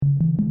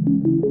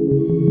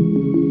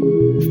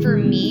For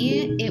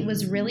me, it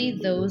was really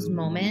those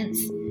moments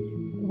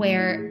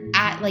where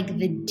at like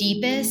the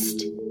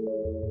deepest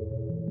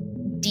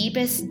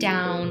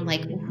down,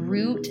 like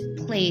root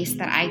place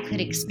that I could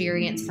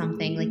experience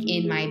something like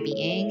in my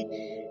being,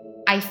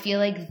 I feel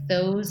like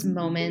those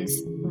moments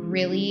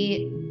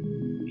really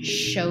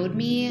showed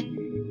me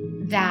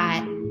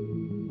that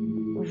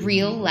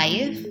real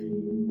life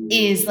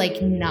is like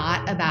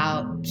not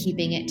about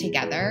keeping it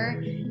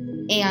together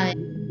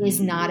and is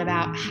not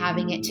about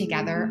having it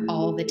together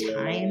all the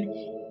time.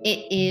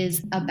 It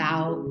is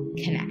about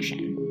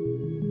connection.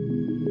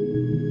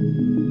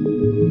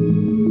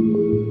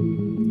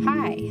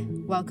 Hi,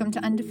 welcome to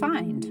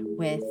Undefined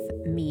with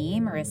me,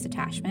 Marissa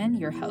Tashman,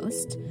 your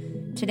host.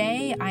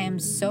 Today, I am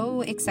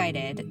so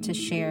excited to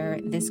share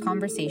this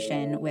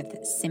conversation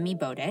with Simi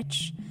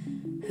Bowditch,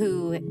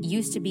 who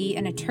used to be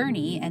an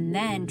attorney and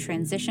then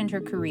transitioned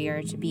her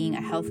career to being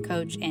a health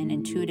coach and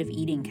intuitive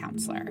eating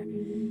counselor.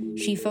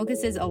 She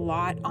focuses a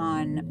lot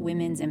on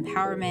women's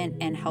empowerment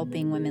and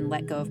helping women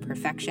let go of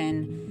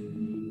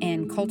perfection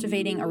and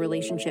cultivating a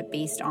relationship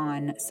based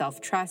on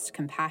self-trust,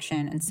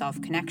 compassion, and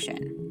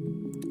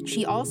self-connection.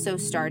 She also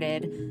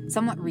started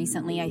somewhat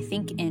recently, I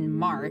think in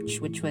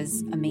March, which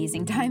was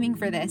amazing timing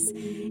for this,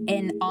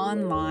 an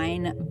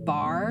online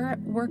barre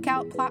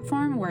workout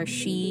platform where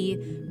she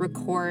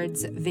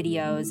records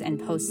videos and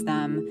posts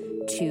them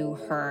to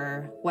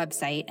her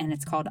website, and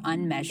it's called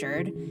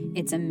Unmeasured.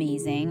 It's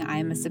amazing.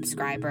 I'm a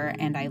subscriber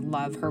and I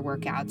love her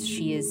workouts.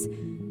 She is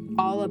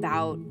all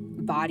about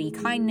body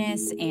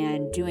kindness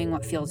and doing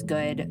what feels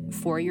good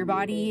for your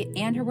body,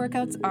 and her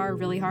workouts are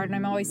really hard and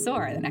I'm always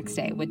sore the next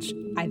day, which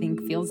I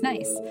think feels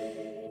nice.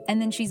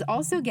 And then she's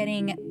also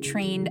getting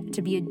trained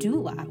to be a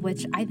doula,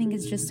 which I think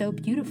is just so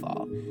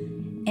beautiful.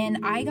 And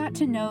I got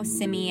to know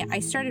Simi. I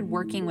started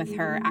working with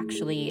her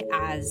actually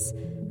as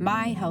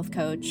my health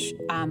coach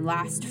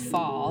last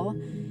fall,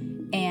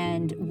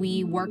 and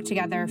we worked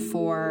together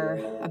for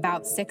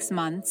about 6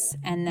 months,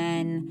 and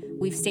then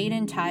we've stayed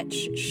in touch.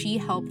 She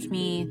helped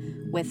me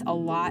with a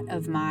lot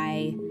of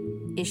my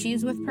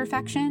issues with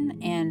perfection,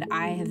 and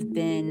I have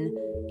been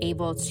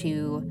able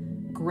to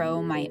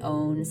grow my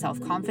own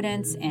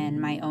self-confidence and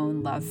my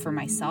own love for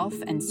myself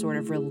and sort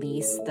of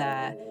release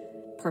the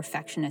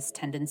perfectionist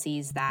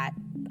tendencies that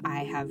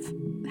I have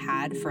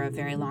had for a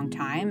very long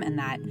time and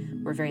that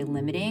were very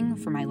limiting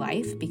for my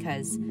life,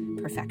 because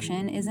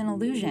perfection is an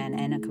illusion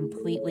and a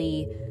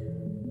completely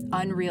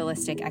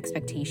unrealistic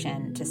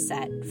expectation to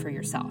set for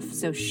yourself.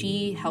 So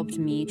she helped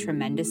me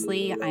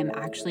tremendously. I'm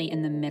actually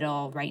in the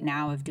middle right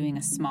now of doing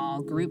a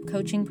small group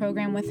coaching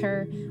program with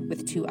her,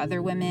 with 2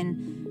 other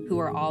women who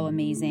are all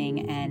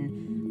amazing.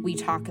 And we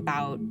talk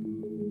about,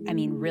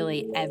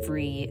 really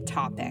every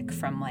topic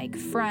from like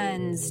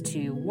friends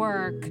to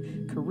work,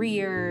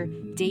 career,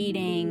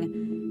 dating,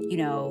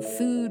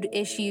 food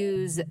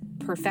issues,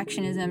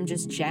 perfectionism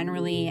just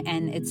generally,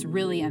 and it's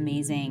really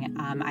amazing.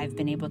 I've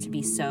been able to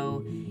be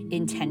so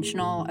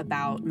intentional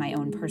about my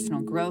own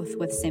personal growth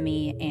with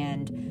Simi,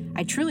 and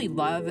I truly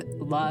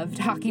love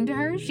talking to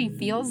her. She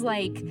feels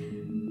like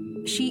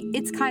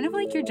it's kind of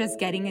like you're just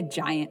getting a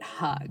giant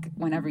hug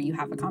whenever you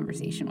have a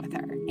conversation with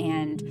her,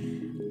 and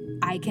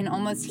I can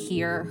almost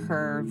hear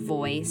her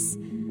voice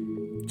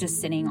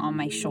just sitting on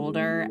my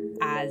shoulder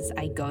as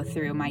I go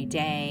through my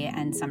day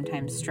and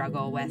sometimes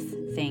struggle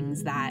with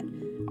things that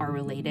are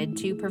related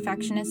to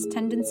perfectionist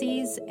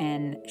tendencies.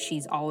 And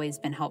she's always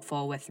been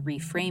helpful with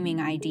reframing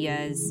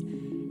ideas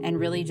and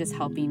really just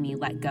helping me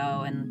let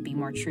go and be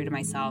more true to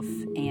myself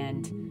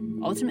and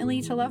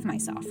ultimately to love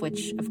myself,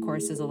 which of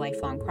course is a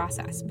lifelong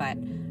process. But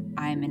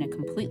I'm in a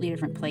completely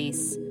different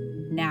place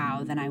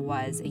now than I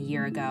was a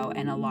year ago,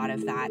 and a lot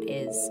of that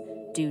is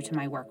due to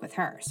my work with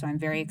her. So I'm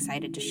very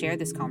excited to share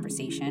this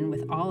conversation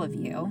with all of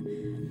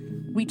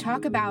you. We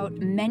talk about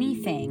many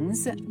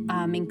things,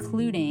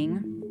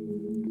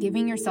 including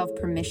giving yourself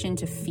permission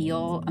to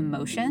feel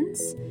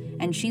emotions.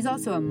 And she's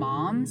also a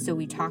mom, so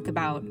we talk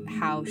about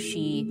how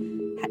she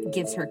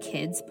gives her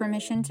kids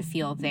permission to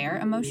feel their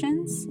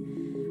emotions.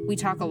 We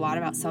talk a lot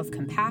about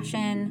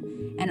self-compassion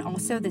and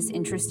also this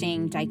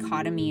interesting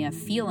dichotomy of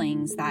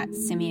feelings that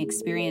Simi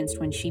experienced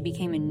when she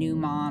became a new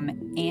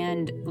mom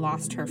and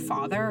lost her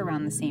father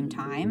around the same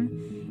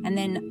time. And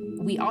then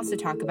we also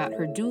talk about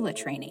her doula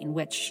training,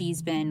 which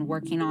she's been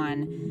working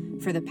on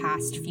for the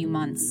past few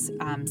months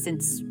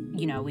since,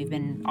 we've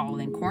been all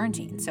in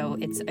quarantine. So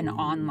it's an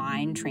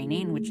online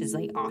training, which is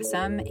like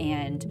awesome.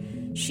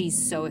 And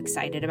she's so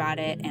excited about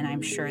it. And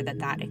I'm sure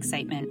that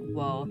excitement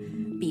will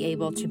be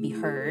able to be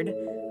heard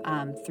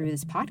through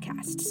this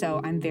podcast.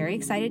 So I'm very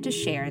excited to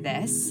share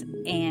this,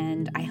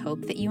 and I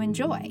hope that you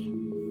enjoy.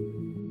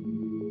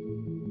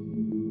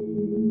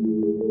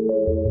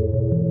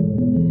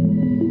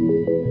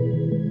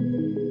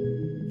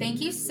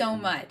 Thank you so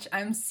much.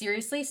 I'm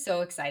seriously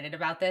so excited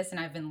about this, and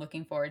I've been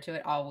looking forward to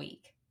it all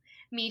week.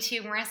 Me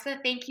too,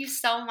 Marissa. Thank you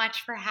so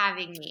much for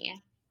having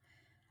me.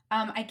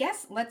 I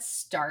guess let's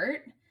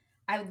start.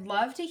 I would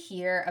love to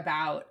hear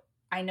about,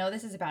 I know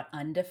this is about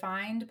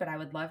undefined, but I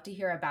would love to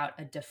hear about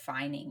a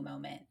defining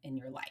moment in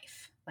your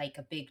life. like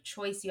a big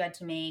choice you had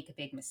to make, a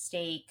big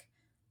mistake,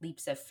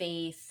 leaps of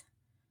faith.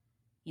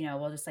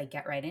 We'll just like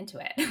get right into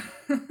it.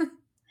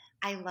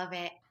 I love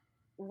it.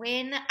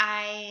 When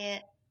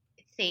I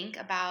think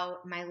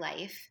about my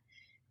life,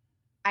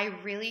 I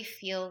really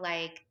feel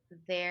like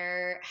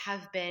there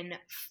have been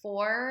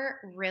 4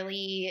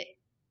 really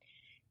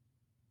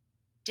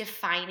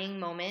defining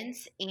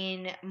moments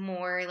in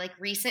more like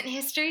recent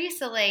history.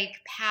 So like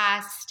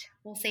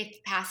we'll say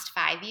past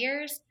 5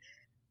 years.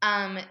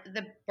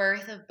 The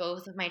birth of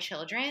both of my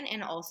children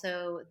and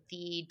also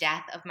the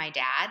death of my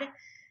dad.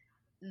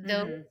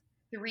 Those Mm-hmm.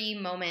 3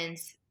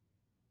 moments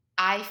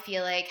I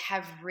feel like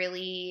have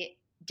really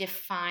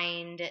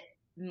defined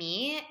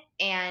me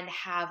and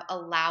have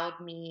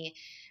allowed me,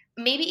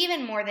 maybe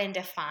even more than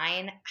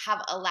define,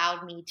 have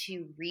allowed me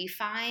to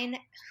refine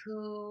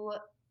who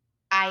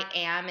I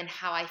am and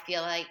how I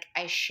feel like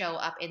I show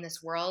up in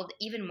this world,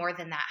 even more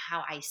than that,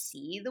 how I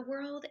see the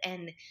world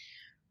and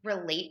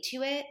relate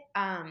to it.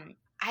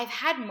 I've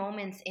had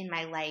moments in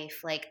my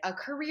life, like a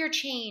career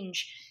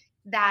change,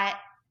 that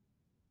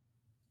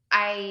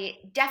I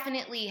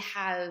definitely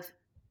have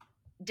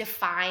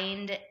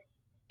defined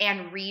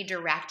and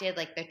redirected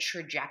like the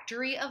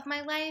trajectory of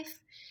my life.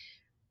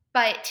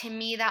 But to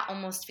me, that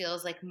almost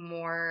feels like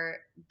more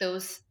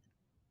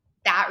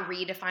that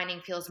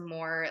redefining feels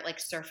more like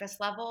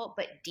surface level,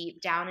 but deep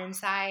down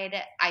inside,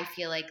 I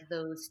feel like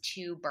those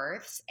 2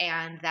 births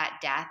and that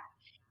death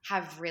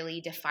have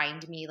really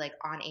defined me like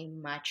on a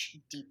much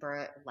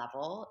deeper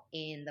level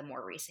in the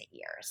more recent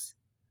years.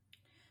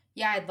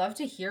 Yeah, I'd love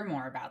to hear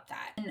more about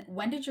that. And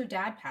when did your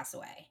dad pass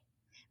away?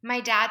 My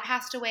dad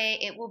passed away.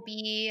 It will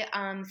be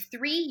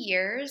 3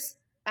 years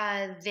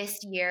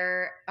this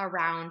year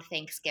around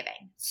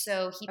Thanksgiving.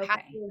 So he passed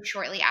Okay. away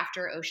shortly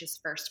after Osha's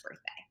first birthday.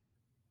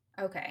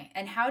 Okay.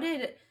 And how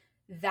did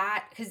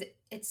that, because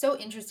it's so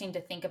interesting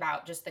to think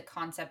about just the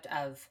concept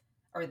of,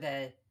 or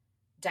the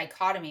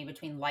dichotomy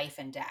between life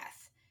and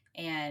death.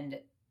 And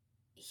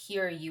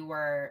here you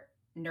were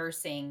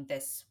nursing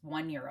this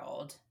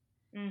 1-year-old,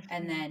 and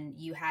Mm-hmm. then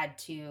you had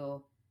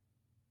to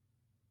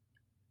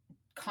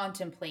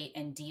contemplate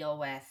and deal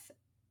with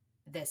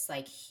this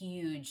like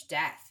huge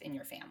death in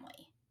your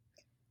family.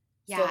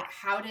 Yeah. So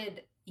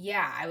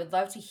I would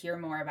love to hear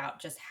more about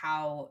just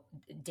how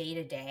day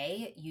to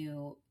day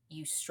you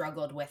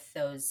struggled with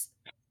those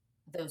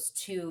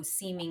 2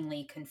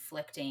 seemingly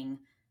conflicting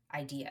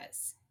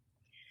ideas.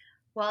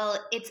 Well,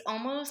 it's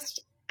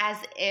almost as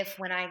if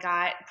when I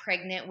got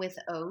pregnant with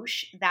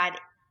Osh, that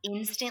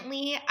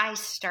instantly I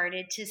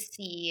started to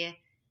see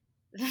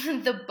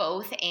the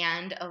both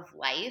and of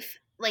life.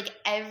 Like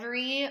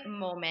every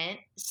moment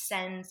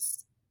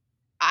since,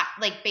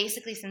 like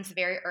basically since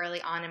very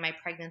early on in my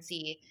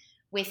pregnancy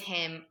with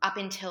him up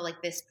until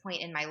like this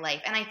point in my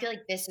life. And I feel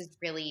like this is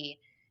really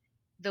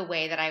the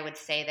way that I would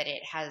say that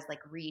it has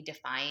like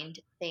redefined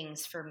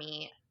things for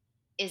me,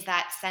 is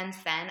that since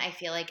then, I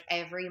feel like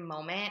every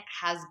moment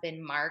has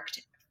been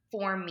marked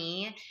for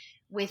me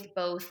with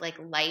both like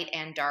light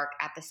and dark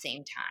at the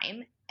same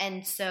time.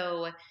 And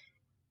so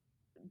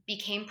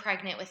became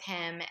pregnant with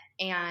him,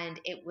 and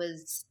it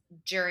was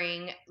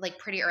during like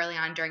pretty early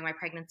on during my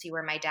pregnancy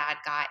where my dad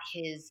got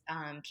his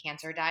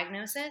cancer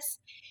diagnosis.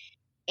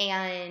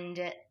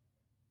 And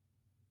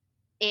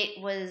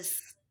it was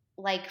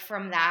like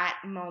from that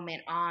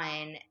moment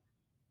on,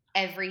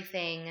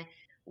 everything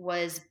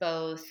was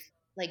both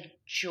like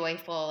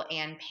joyful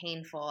and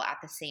painful at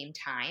the same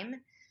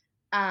time.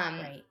 Um,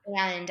 Right.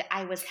 and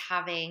I was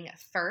having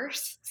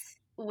firsts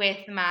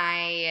with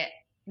my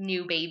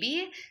new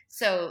baby.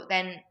 So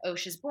then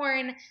Osha's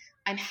born.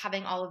 I'm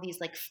having all of these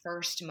like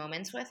first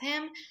moments with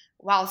him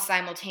while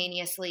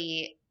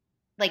simultaneously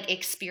like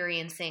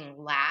experiencing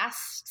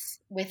lasts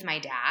with my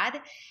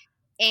dad.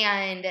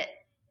 And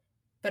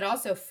But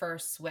also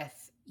first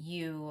with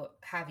you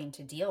having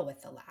to deal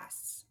with the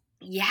lasts.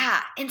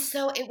 yeah, and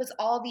so it was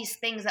all these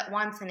things at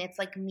once. And it's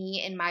like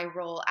me in my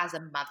role as a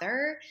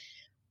mother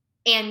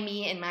and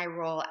me in my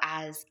role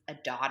as a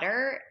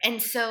daughter. And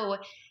so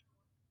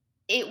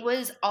it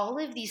was all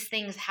of these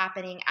things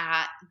happening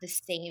at the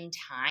same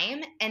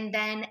time. And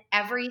then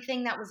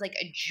everything that was like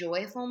a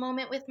joyful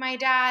moment with my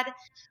dad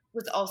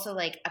was also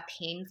like a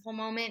painful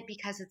moment,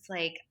 because it's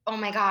like, oh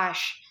my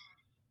gosh,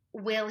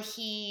 will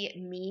he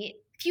meet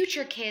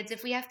future kids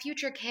if we have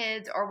future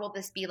kids? Or will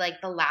this be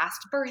like the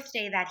last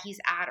birthday that he's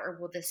at? Or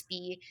will this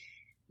be,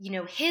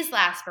 his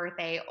last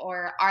birthday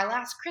or our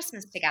last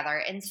Christmas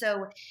together? And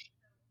so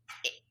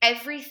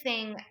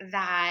everything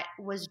that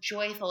was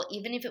joyful,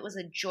 even if it was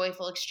a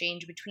joyful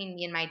exchange between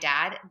me and my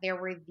dad,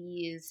 there were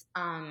these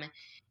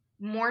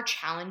more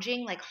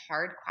challenging, like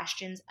hard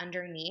questions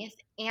underneath.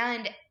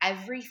 And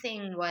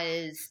everything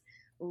was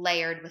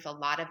layered with a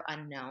lot of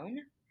unknown.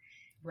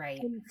 Right.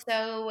 And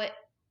so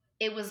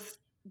it was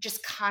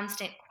just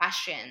constant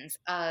questions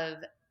of,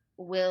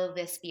 will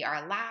this be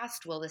our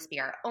last? Will this be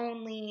our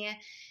only?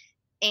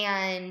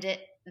 And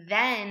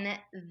then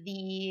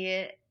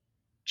the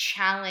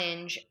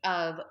challenge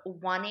of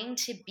wanting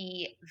to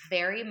be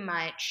very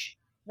much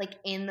like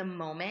in the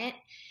moment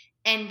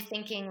and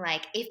thinking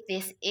like, if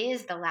this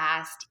is the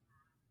last,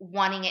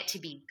 wanting it to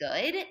be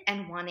good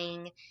and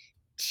wanting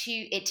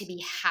it to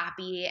be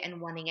happy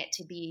and wanting it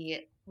to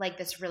be like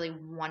this really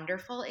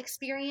wonderful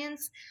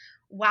experience,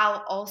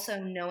 while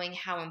also knowing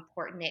how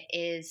important it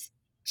is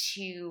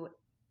to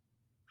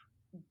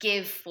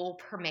give full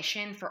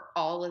permission for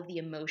all of the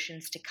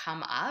emotions to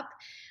come up,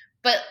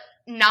 but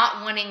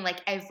not wanting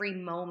like every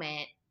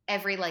moment,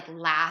 every like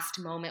last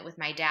moment with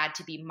my dad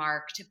to be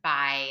marked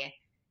by,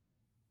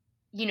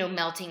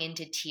 melting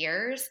into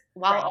tears,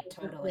 while Right,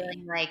 also totally.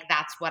 feeling like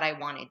that's what I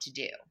wanted to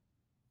do.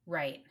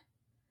 Right.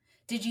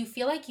 Did you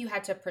feel like you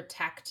had to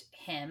protect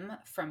him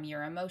from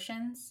your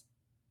emotions?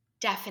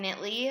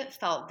 Definitely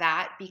felt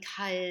that,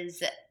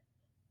 because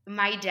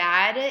my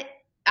dad,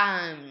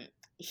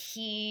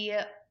 he,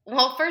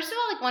 well, first of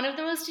all, like one of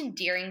the most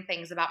endearing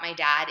things about my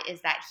dad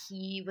is that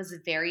he was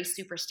very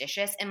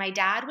superstitious. And my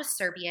dad was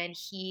Serbian.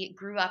 He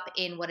grew up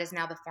in what is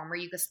now the former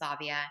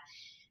Yugoslavia.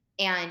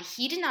 And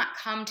he did not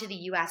come to the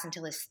US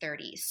until his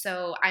 30s.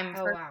 So I'm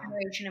Oh, first wow.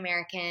 generation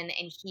American,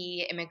 and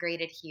he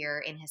immigrated here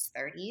in his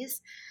 30s.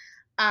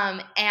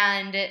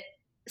 And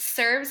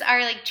Serbs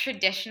are like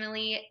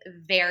traditionally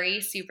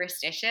very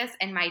superstitious,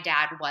 and my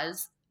dad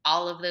was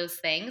all of those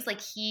things.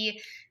 Like,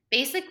 he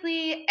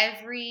basically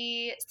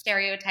every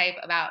stereotype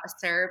about a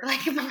Serb,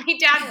 like my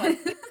dad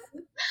was.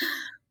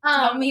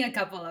 Tell Um, me a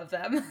couple of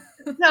them.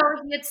 so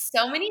he had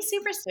so many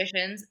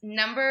superstitions.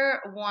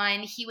 Number one,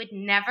 he would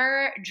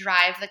never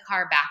drive the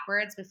car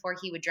backwards before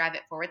he would drive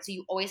it forward. So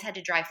you always had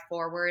to drive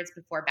forwards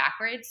before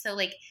backwards. So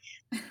like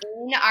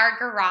in our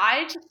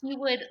garage, he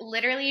would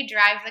literally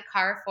drive the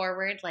car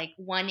forward like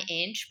 1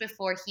 inch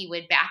before he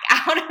would back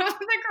out of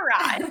the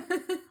garage.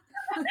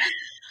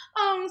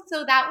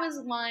 So that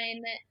was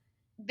one.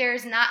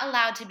 There's not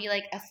allowed to be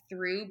like a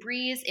through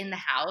breeze in the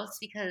house,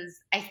 because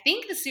I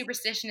think the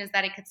superstition is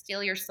that it could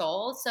steal your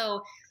soul.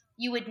 So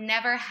you would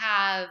never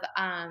have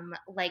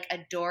like a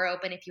door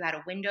open if you had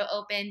a window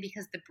open,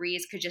 because the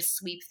breeze could just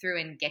sweep through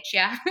and get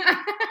you.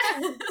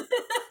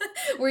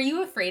 Were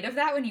you afraid of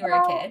that when you were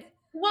a kid?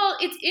 Well,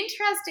 it's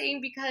interesting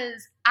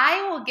because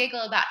I will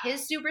giggle about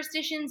his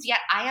superstitions, yet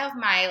I have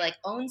my like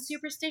own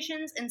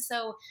superstitions, and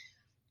so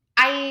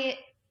I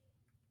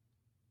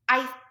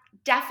I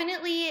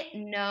definitely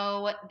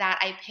know that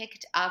I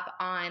picked up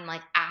on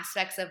like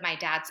aspects of my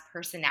dad's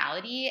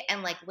personality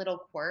and like little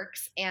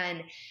quirks.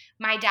 And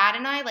my dad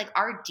and I, like,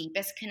 our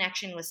deepest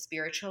connection was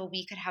spiritual.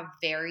 We could have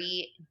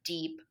very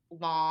deep,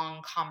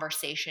 long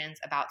conversations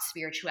about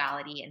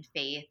spirituality and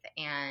faith,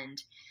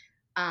 and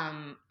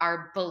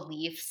our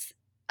beliefs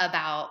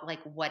about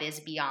like what is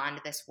beyond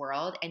this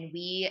world. And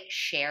we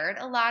shared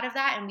a lot of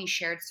that, and we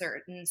shared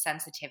certain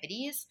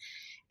sensitivities.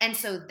 And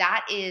so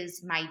that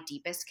is my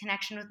deepest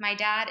connection with my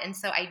dad. And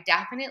so I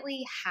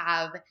definitely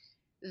have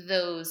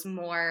those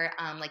more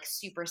like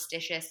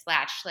superstitious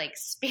 / like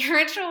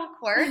spiritual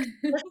quirks.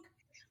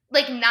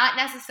 Like, not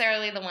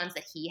necessarily the ones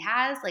that he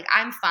has. Like,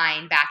 I'm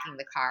fine backing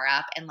the car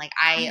up, and like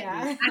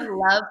Yeah.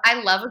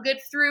 I love a good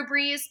through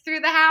breeze through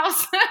the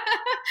house.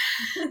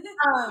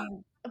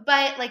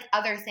 But like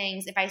other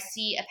things, if I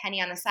see a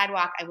penny on the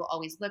sidewalk, I will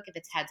always look. If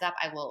it's heads up,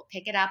 I will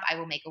pick it up. I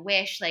will make a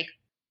wish. Like,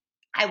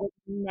 I would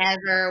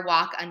never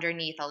walk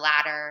underneath a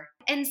ladder.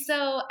 And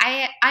so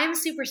I'm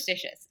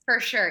superstitious for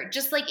sure.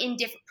 Just like in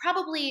different,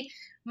 probably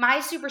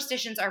my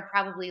superstitions are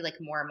probably like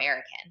more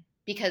American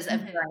because of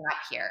growing up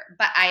here,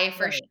 but I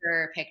for Right.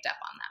 sure picked up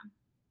on them.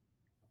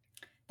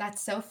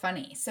 That's so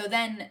funny. So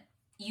then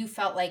you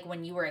felt like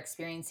when you were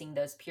experiencing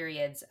those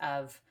periods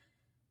of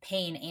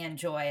pain and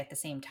joy at the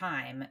same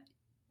time,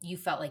 you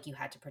felt like you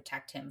had to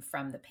protect him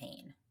from the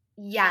pain.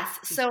 Yes.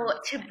 So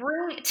to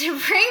bring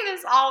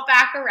this all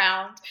back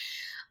around,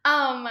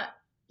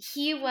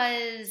 he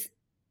was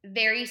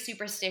very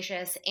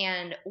superstitious,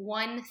 and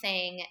one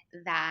thing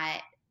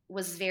that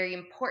was very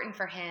important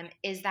for him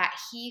is that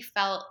he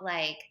felt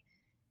like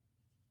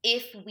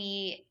if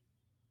we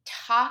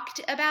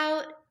talked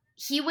about,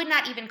 he would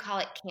not even call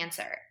it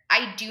cancer.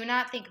 I do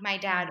not think my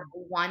dad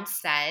once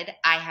said,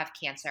 I have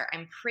cancer.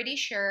 I'm pretty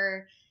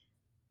sure,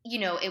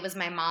 it was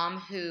my mom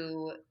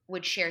who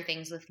would share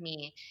things with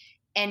me.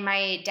 And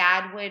my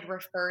dad would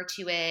refer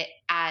to it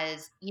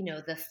as,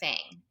 the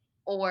thing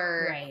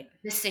or Right.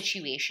 the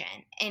situation.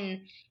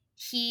 And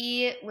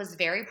he was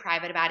very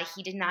private about it.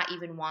 He did not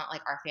even want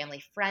like our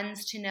family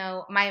friends to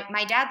know.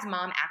 My dad's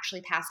mom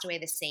actually passed away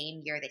the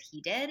same year that he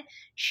did.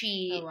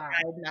 She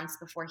died months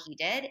before he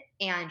did,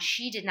 and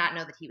she did not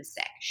know that he was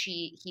sick.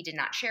 He did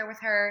not share with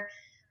her.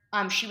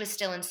 She was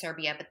still in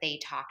Serbia, but they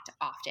talked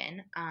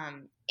often.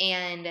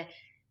 And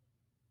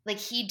like,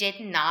 he did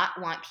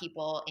not want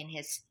people in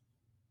his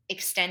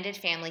extended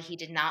family, he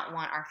did not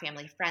want our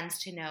family friends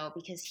to know,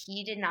 because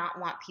he did not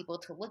want people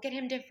to look at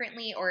him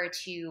differently or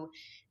to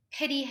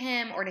pity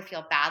him or to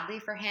feel badly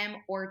for him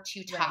or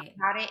to talk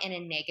about it in a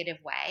negative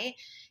way,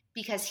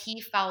 because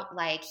he felt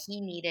like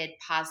he needed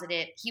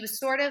positive. He was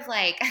sort of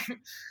like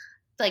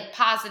like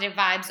positive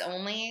vibes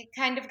only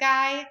kind of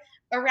guy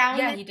around.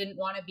 Yeah, he didn't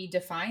want to be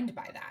defined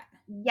by that.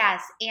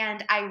 Yes,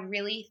 and I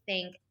really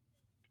think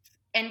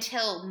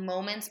until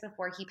moments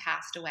before he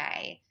passed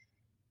away,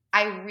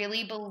 I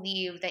really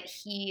believe that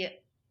he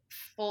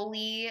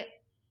fully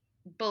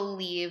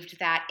believed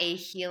that a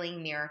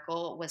healing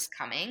miracle was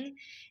coming.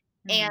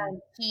 Mm.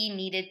 And he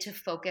needed to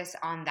focus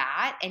on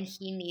that, and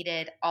he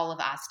needed all of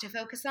us to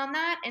focus on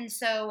that. And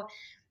so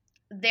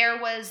there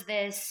was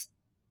this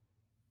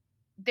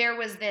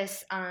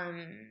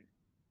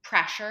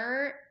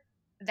pressure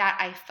that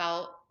I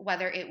felt,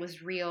 whether it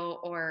was real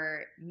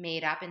or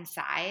made up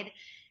inside,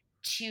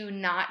 to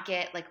not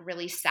get like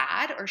really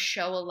sad or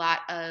show a lot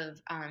of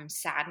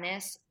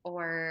sadness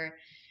or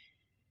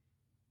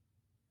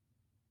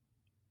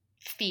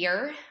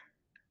fear,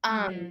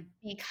 Mm-hmm.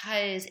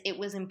 because it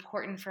was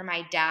important for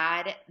my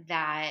dad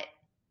that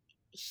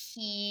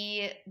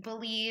he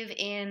believe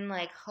in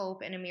like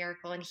hope and a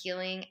miracle and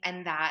healing,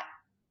 and that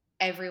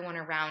everyone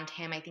around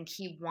him, I think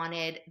he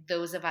wanted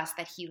those of us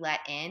that he let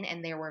in,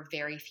 and there were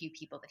very few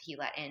people that he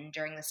let in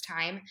during this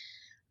time,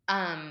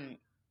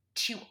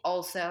 to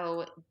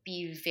also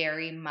be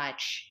very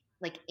much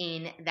like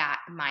in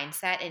that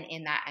mindset and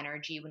in that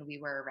energy when we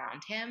were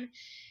around him.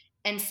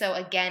 And so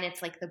again,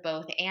 it's like the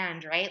both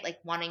and, right? Like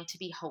wanting to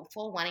be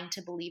hopeful, wanting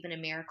to believe in a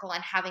miracle,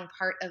 and having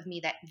part of me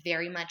that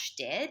very much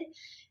did.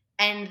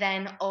 And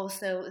then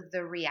also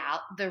the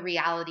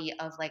reality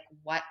of like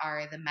what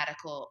is the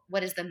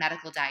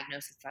medical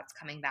diagnosis that's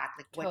coming back?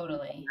 Like what do the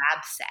Totally.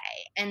 labs say?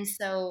 And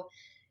so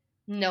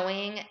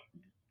knowing,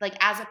 like,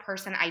 as a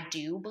person, I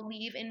do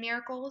believe in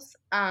miracles,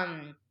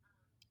 and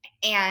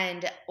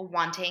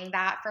wanting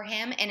that for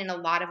him. And in a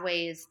lot of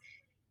ways,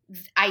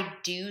 I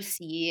do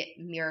see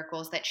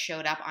miracles that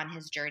showed up on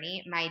his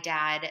journey. My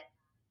dad,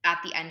 at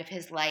the end of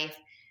his life,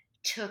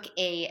 took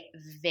a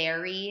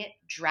very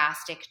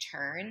drastic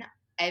turn.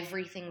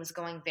 Everything was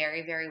going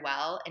very, very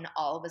well. And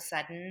all of a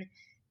sudden,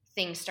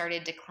 things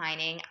started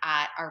declining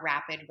at a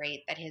rapid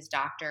rate that his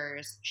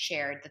doctors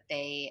shared that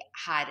they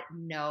had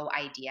no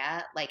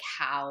idea, like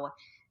how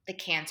the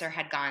cancer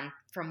had gone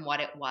from what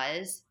it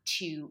was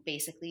to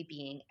basically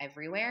being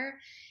everywhere.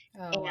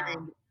 Oh, wow.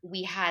 And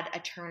we had a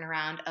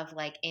turnaround of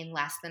like in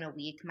less than a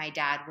week, my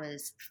dad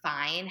was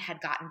fine,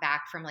 had gotten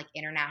back from like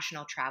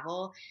international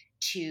travel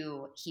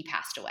to he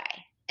passed away.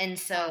 And Uh,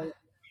 so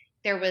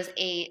there was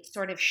a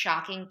sort of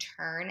shocking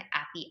turn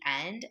at the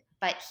end,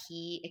 but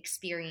he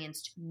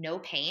experienced no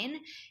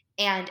pain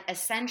and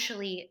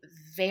essentially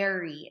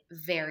very,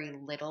 very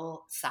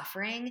little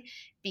suffering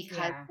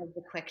because yeah. of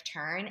the quick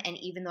turn. And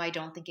even though I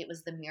don't think it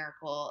was the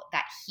miracle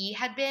that he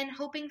had been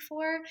hoping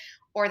for,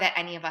 or that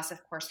any of us,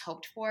 of course,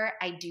 hoped for,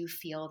 I do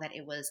feel that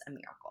it was a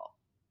miracle.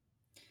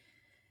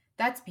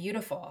 That's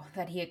beautiful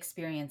that he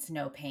experienced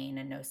no pain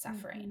and no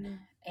suffering. Mhm.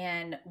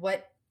 And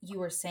what you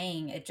were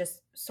saying, it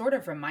just sort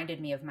of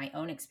reminded me of my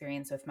own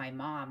experience with my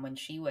mom when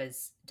she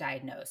was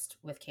diagnosed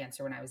with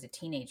cancer when I was a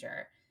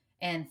teenager.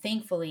 And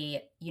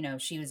thankfully,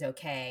 she was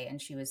okay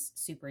and she was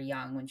super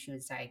young when she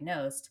was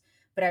diagnosed.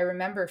 But I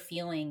remember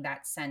feeling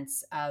that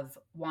sense of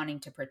wanting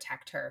to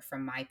protect her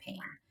from my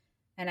pain.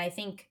 And I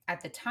think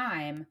at the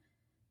time,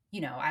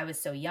 I was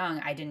so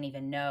young, I didn't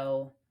even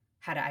know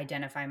how to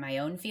identify my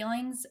own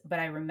feelings, but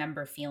I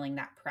remember feeling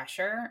that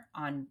pressure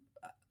on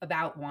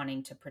about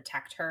wanting to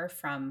protect her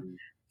from,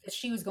 because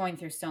she was going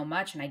through so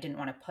much and I didn't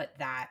want to put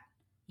that,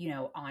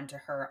 onto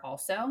her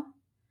also.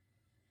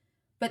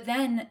 But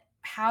then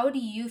how do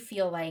you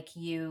feel like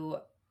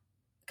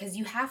because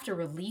you have to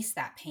release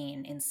that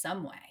pain in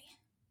some way.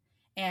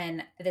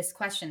 And this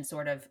question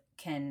sort of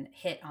can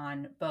hit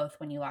on both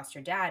when you lost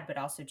your dad, but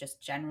also just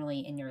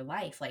generally in your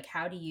life. Like,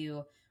 how do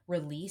you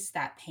release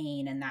that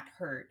pain and that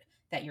hurt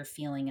that you're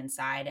feeling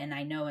inside? And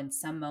I know in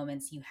some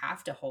moments you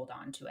have to hold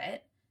on to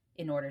it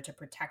in order to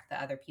protect the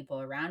other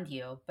people around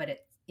you,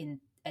 but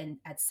and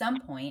at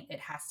some point it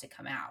has to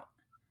come out.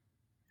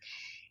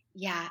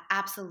 Yeah,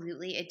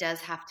 absolutely. It does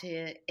have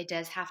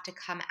to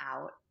come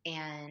out.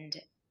 And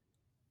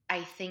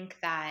I think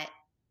that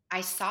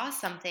I saw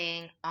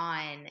something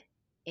on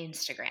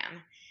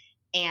Instagram,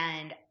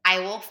 and I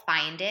will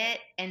find it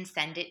and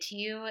send it to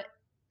you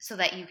so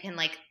that you can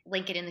like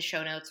link it in the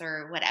show notes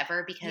or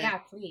whatever, because Yeah,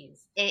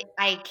 please.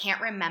 I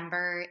can't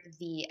remember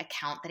the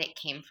account that it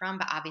came from,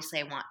 but obviously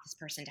I want this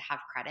person to have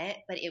credit.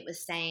 But it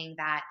was saying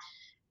that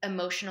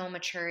emotional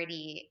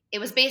maturity, it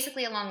was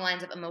basically along the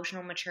lines of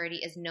emotional maturity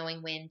is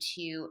knowing when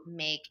to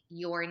make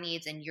your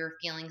needs and your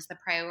feelings the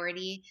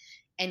priority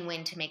and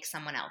when to make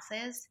someone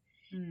else's.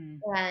 Mm.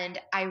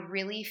 And I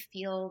really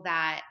feel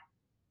that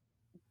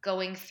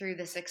going through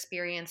this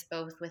experience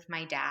both with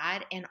my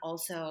dad and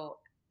also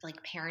like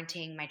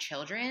parenting my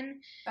children,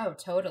 Oh,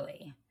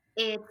 totally.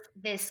 it's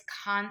this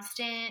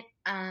constant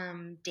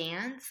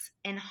dance.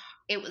 And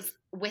it was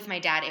with my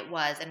dad, it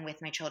was, and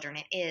with my children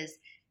it is,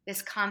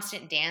 this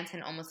constant dance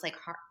and almost like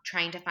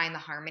trying to find the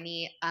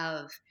harmony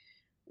of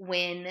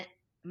when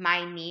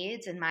my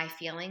needs and my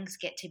feelings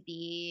get to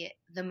be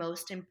the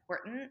most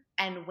important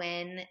and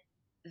when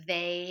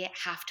they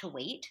have to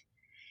wait.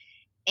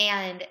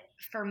 And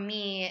for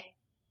me,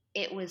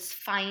 it was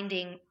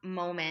finding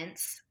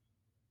moments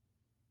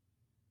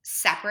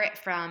separate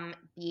from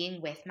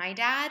being with my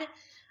dad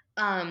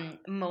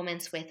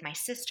moments with my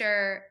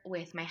sister,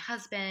 with my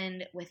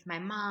husband, with my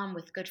mom,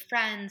 with good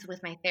friends,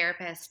 with my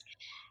therapist,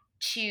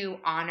 to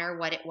honor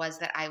what it was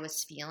that I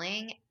was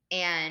feeling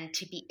and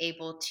to be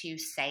able to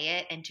say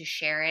it and to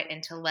share it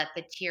and to let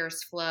the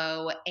tears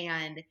flow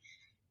and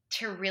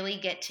to really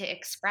get to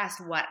express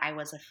what I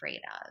was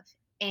afraid of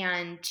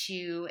and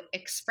to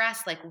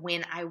express like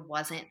when I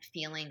wasn't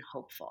feeling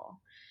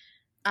hopeful,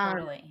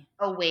 Totally.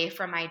 away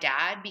from my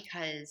dad,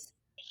 because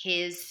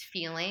his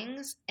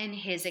feelings and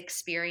his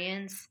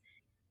experience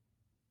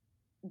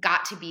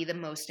got to be the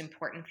most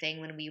important thing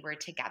when we were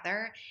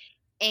together.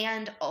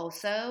 And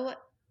also,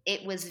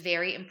 it was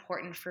very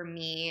important for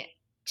me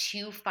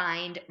to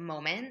find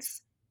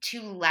moments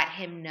to let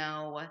him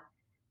know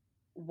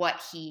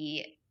what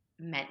he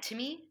meant to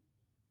me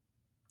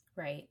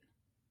Right.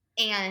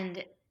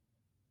 and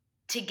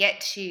to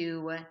get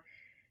to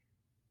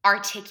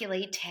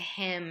articulate to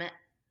him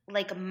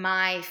like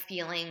my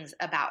feelings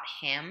about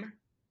him,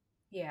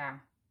 Yeah.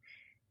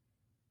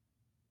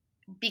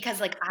 because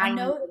like I I knew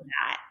know.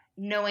 that,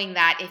 knowing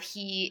that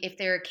if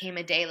there came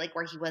a day like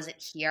where he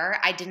wasn't here,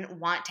 I didn't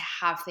want to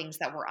have things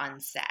that were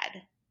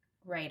unsaid.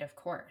 Right, of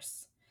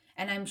course.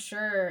 And I'm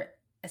sure,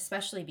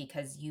 especially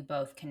because you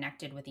both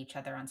connected with each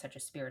other on such a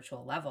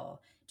spiritual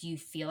level, do you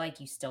feel like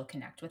you still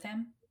connect with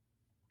him?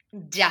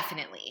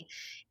 Definitely.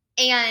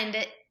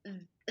 And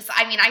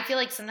I mean, I feel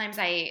like sometimes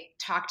I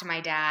talk to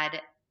my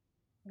dad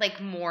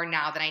like more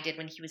now than I did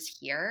when he was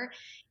here.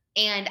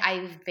 And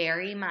I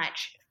very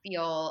much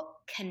feel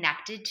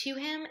connected to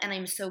him. And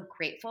I'm so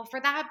grateful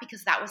for that,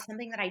 because that was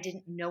something that I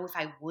didn't know if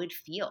I would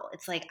feel.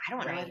 It's like, I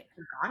don't know if Right.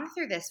 I've gone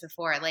through this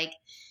before. Like,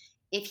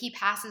 if he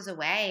passes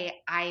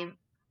away, I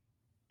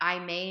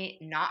may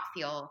not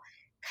feel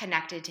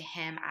connected to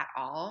him at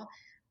all.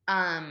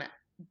 Um,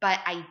 but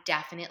I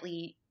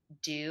definitely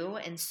do.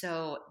 And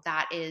so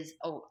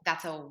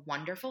that's a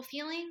wonderful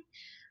feeling.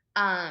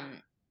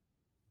 Um,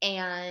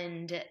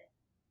 and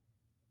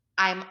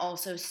I'm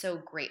also so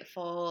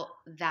grateful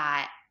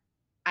that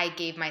I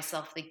gave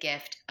myself the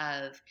gift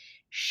of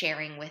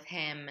sharing with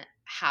him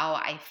how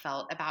I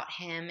felt about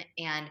him.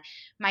 And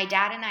my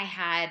dad and I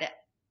had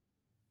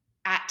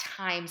at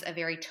times a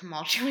very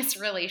tumultuous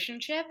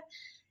relationship.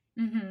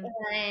 Mm-hmm.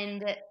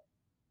 And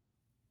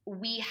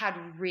we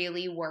had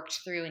really worked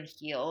through and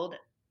healed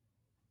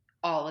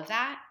all of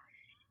that.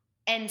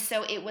 And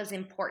so it was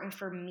important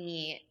for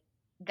me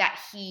that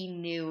he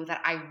knew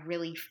that I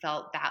really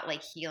felt that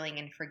like healing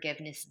and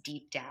forgiveness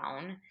deep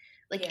down.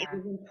 Like, it Yeah,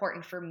 was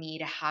important for me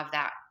to have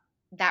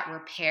that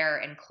repair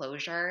and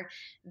closure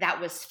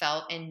that was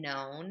felt and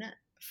known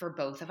for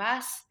both of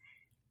us.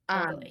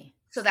 totally.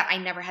 So that I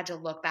never had to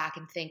look back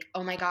and think,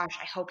 oh my gosh,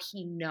 I hope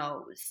he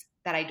knows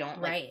that I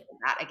don't like Right.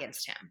 that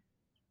against him.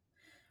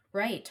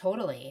 Right,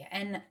 totally.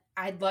 And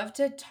I'd love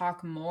to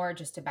talk more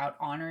just about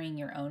honoring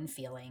your own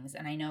feelings.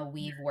 And I know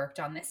we've worked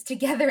on this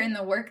together in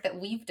the work that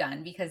we've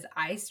done because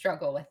I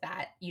struggle with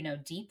that,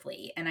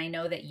 deeply. And I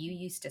know that you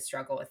used to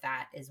struggle with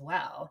that as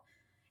well.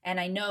 And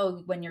I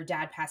know when your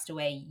dad passed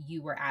away,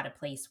 you were at a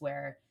place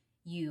where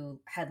you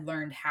had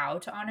learned how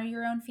to honor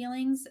your own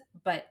feelings.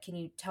 But can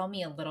you tell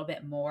me a little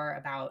bit more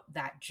about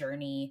that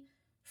journey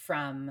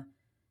from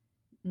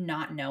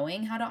not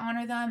knowing how to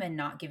honor them and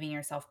not giving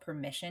yourself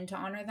permission to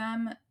honor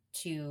them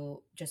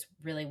to just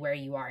really where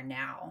you are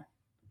now?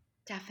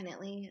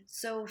 Definitely.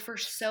 So for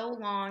so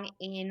long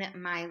in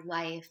my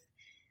life,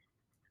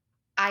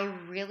 I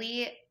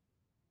really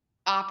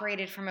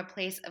operated from a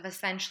place of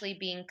essentially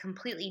being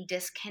completely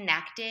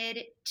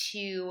disconnected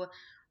to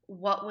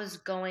what was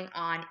going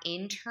on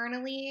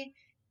internally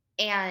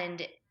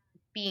and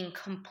being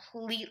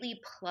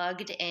completely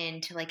plugged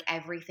into like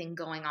everything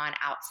going on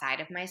outside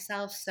of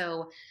myself.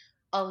 So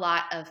a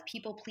lot of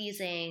people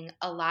pleasing,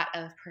 a lot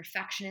of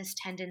perfectionist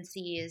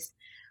tendencies,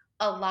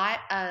 a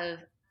lot of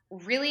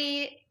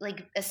really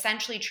like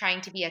essentially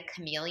trying to be a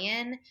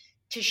chameleon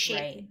to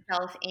shape Right.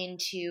 myself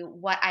into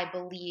what I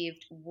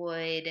believed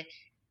would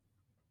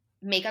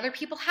make other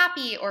people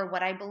happy, or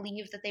what I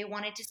believed that they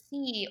wanted to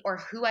see, or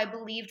who I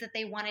believed that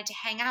they wanted to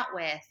hang out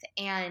with.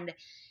 And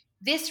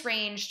this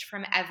ranged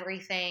from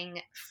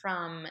everything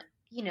from,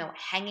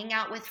 hanging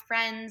out with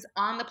friends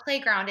on the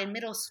playground in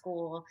middle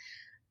school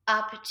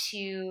up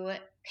to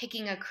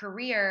picking a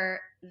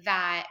career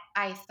that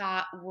I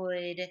thought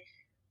would,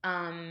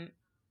 um,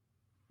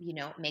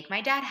 make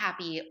my dad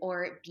happy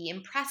or be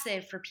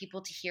impressive for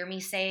people to hear me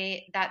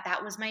say that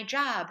that was my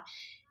job.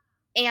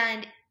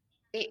 And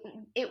it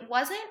it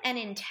wasn't an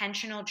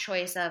intentional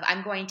choice of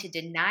I'm going to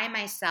deny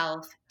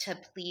myself to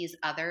please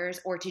others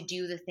or to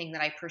do the thing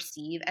that I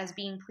perceive as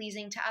being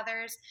pleasing to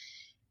others.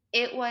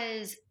 It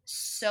was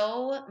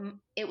so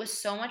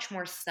much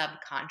more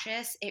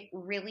subconscious. It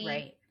really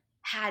Right.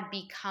 had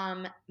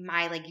become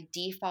my like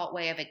default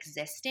way of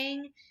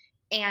existing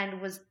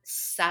and was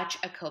such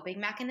a coping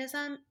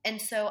mechanism.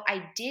 And so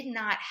I did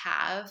not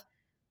have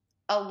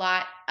a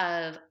lot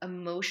of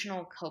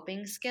emotional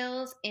coping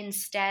skills.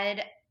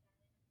 Instead,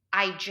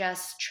 I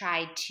just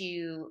tried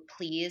to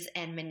please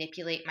and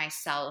manipulate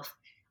myself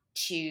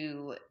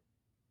to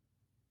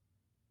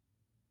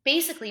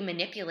basically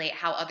manipulate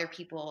how other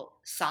people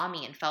saw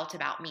me and felt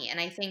about me. And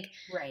I think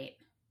Right.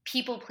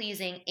 people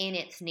pleasing in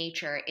its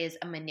nature is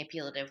a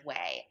manipulative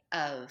way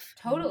of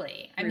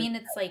Totally. I mean,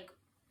 it's like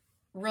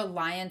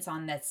reliance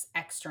on this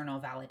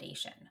external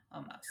validation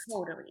almost.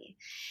 totally.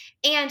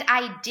 And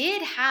I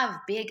did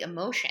have big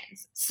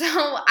emotions. So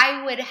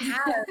I would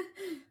have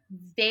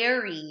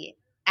very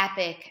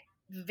epic,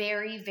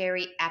 very,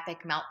 very epic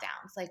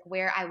meltdowns, like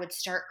where I would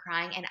start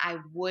crying and I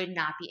would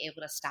not be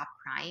able to stop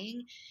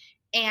crying.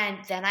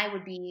 And then I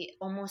would be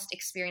almost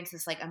experience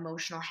this like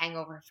emotional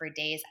hangover for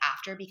days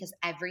after because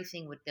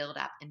everything would build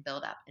up and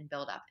build up and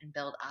build up and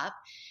build up.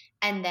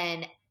 And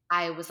then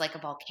I was like a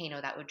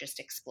volcano that would just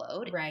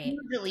explode, Right.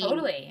 usually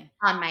Totally.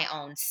 on my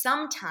own,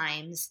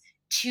 sometimes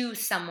to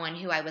someone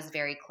who I was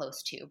very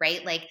close to,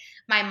 right? Like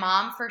my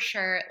mom for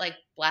sure, like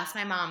bless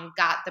my mom,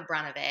 got the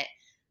brunt of it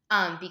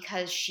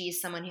because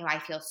she's someone who I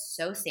feel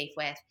so safe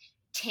with.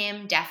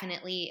 Tim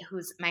definitely,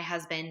 who's my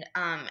husband,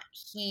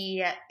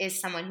 he is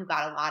someone who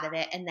got a lot of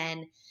it. And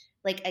then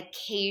like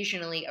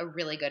occasionally a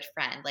really good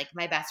friend, like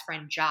my best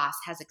friend Joss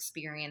has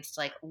experienced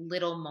like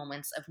little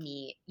moments of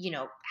me,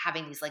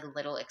 having these like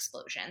little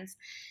explosions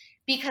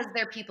because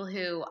they're people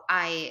who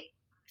I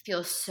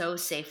feel so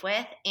safe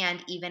with.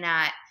 And even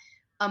at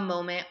a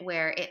moment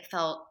where it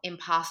felt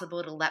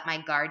impossible to let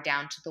my guard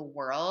down to the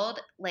world,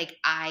 like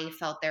I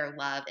felt their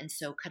love and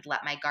so could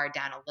let my guard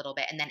down a little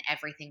bit and then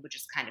everything would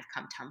just kind of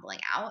come tumbling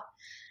out.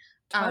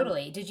 Um,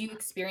 Totally. Did you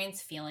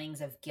experience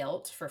feelings of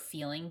guilt for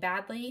feeling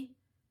badly?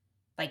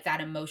 Like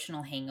that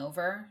emotional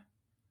hangover?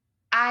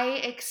 I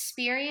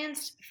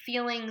experienced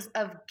feelings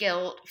of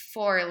guilt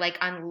for like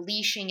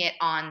unleashing it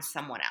on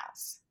someone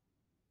else.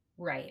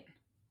 Right.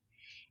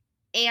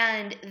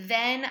 And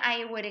then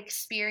I would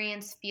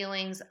experience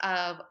feelings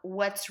of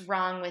what's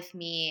wrong with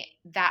me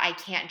that I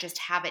can't just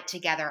have it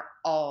together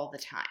all the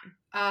time.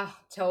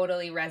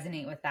 Totally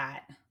resonate with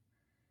that.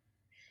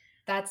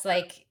 That's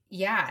like,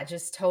 yeah,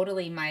 just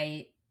totally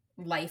my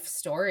life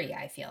story,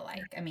 I feel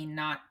like. I mean,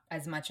 not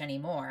as much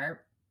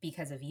anymore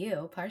because of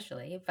you,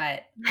 partially,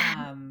 but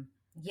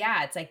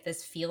yeah, it's like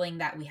this feeling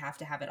that we have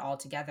to have it all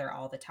together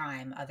all the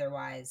time.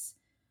 Otherwise,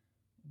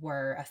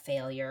 we're a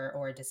failure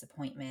or a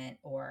disappointment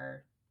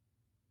or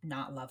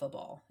not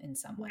lovable in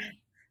some Yeah,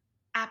 way.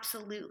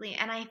 absolutely.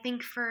 And I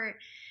think for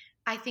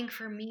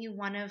me,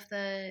 one of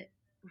the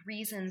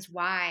reasons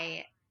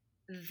why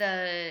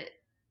the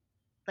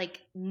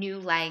like new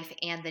life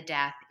and the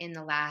death in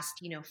the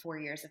last, 4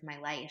 years of my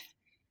life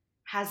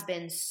has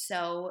been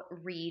so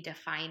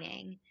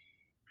redefining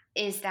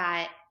is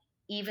that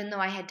even though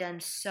I had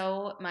done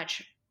so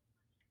much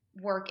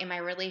work in my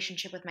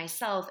relationship with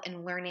myself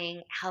and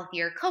learning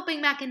healthier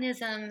coping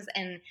mechanisms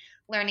and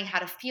learning how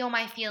to feel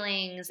my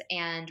feelings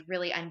and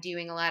really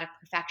undoing a lot of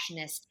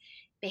perfectionist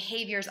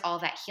behaviors, all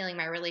that healing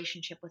my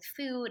relationship with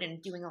food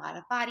and doing a lot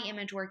of body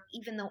image work,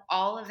 even though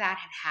all of that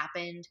had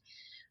happened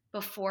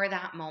before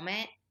that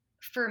moment,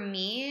 for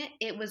me,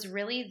 it was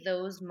really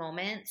those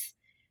moments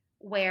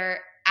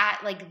where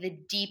at like the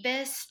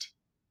deepest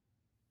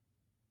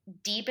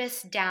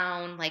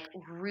down like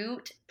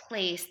root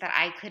place that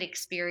I could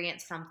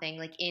experience something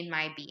like in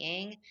my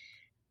being,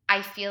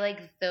 I feel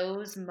like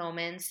those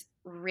moments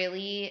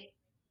really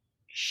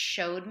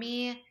showed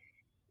me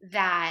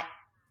that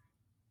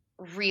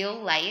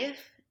real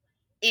life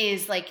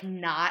is like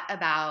not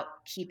about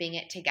keeping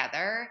it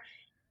together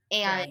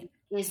and Right.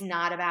 is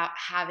not about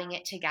having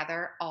it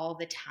together all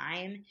the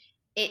time.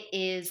 It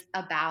is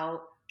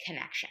about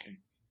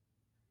connection.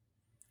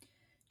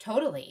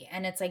 Totally.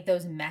 And it's like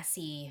those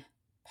messy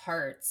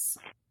parts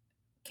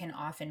can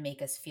often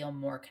make us feel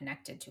more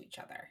connected to each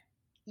other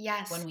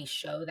when Yes, we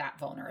show that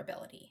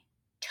vulnerability.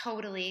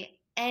 totally.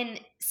 And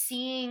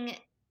seeing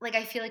like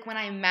I feel like when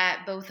I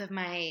met both of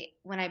my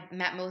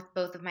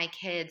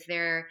kids,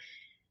 there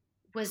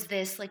was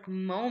this like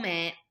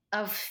moment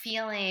of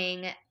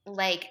feeling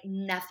like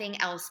nothing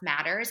else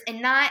matters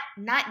and not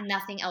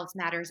nothing else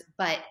matters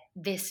but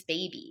this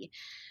baby.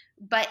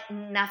 But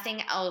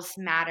nothing else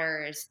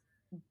matters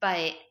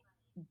but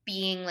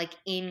being like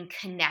in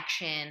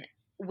connection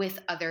with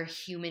other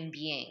human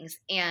beings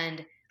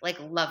and like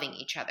loving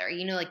each other.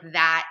 Like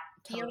that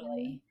feeling,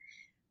 Totally.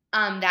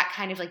 that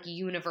kind of like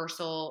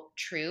universal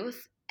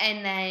truth.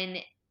 And then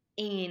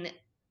in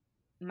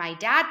my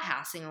dad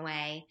passing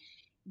away,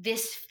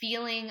 this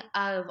feeling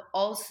of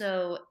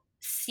also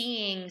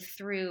seeing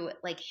through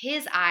like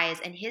his eyes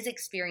and his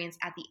experience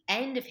at the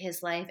end of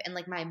his life and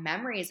like my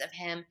memories of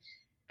him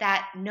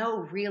that no,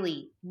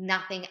 really,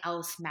 nothing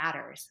else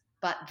matters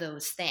but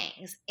those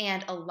things.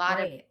 And a lot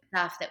of Right.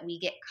 stuff that we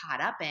get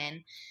caught up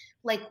in,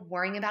 like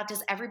worrying about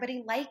does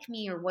everybody like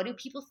me or what do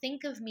people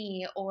think of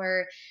me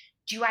or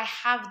do I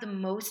have the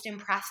most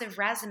impressive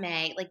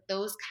resume? Like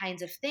those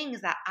kinds of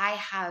things that I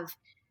have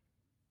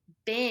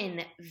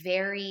been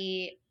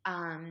very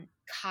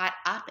caught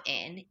up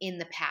in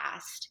the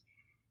past,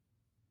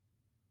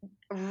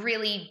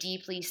 really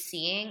deeply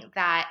seeing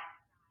that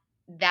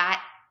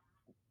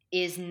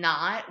is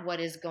not what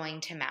is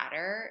going to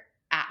matter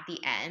at the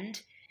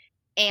end.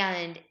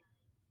 And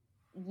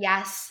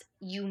yes,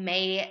 you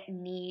may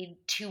need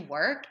to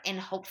work, and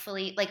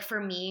hopefully, like for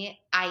me,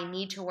 I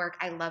need to work.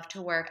 I love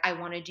to work. I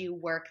want to do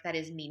work that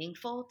is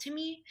meaningful to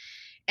me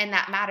and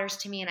that matters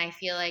to me and I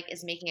feel like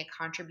is making a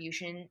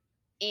contribution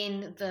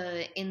in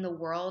the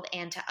world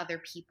and to other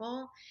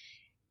people.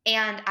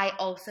 And I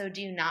also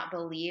do not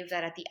believe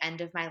that at the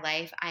end of my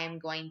life I am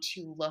going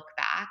to look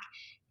back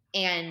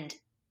and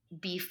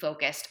be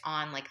focused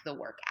on like the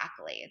work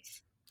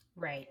accolades.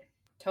 Right.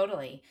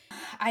 Totally.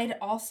 I'd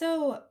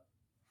also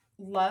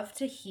love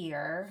to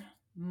hear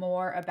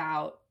more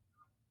about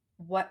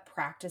what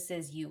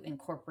practices you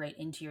incorporate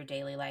into your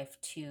daily life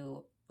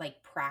to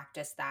like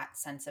practice that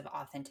sense of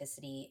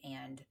authenticity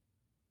and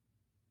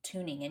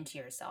tuning into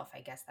yourself. I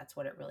guess that's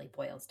what it really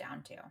boils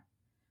down to.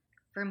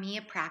 For me,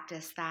 a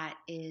practice that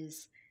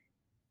is,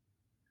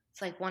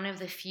 it's like one of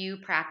the few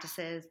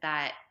practices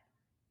that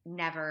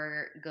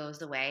never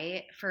goes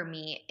away for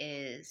me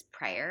is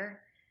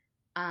prayer.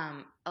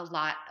 A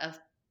lot of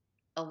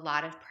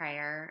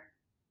prayer,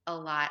 a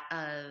lot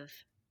of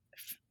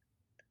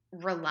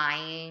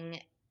relying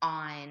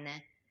on,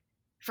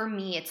 for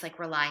me it's like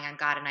relying on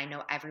God, and I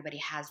know everybody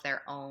has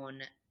their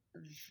own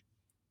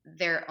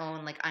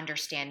like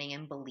understanding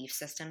and belief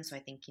system, so I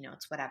think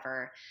it's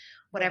whatever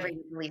Right.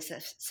 your belief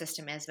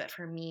system is, but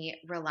for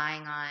me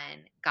relying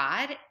on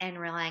God and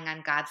relying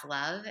on God's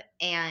love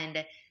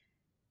and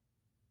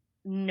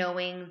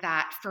knowing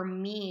that for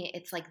me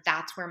it's like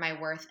that's where my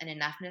worth and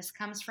enoughness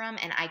comes from,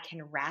 and I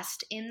can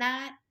rest in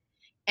that,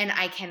 and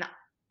I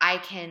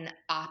can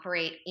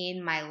operate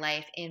in my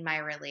life, in my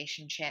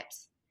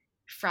relationships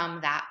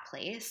from that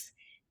place.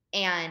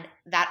 And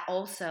that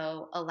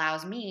also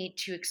allows me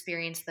to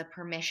experience the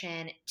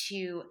permission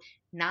to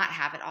not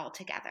have it all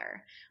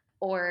together,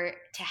 or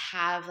to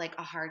have like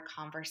a hard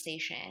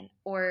conversation,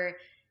 or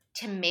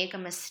to make a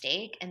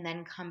mistake and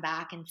then come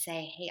back and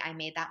say, "Hey, I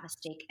made that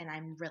mistake and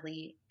I'm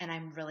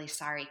really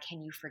sorry.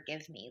 Can you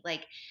forgive me?"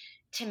 Like,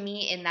 to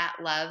me, in that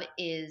love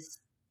is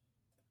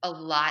a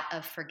lot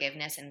of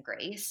forgiveness and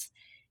grace.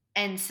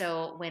 And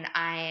so when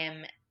I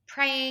am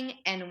praying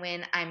and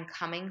when I'm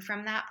coming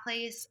from that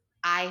place,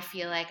 I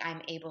feel like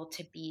I'm able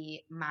to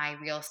be my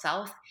real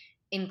self,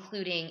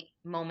 including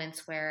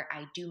moments where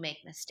I do make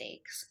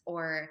mistakes,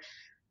 or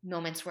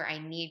moments where I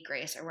need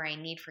grace, or where I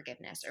need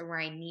forgiveness, or where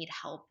I need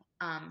help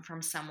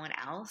from someone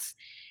else.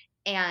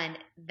 And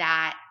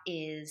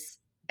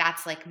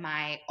that's like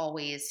my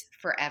always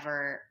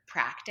forever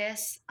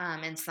practice,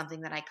 and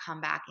something that I come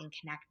back and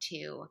connect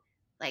to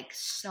like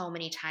so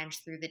many times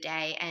through the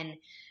day. And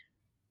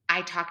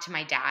I talk to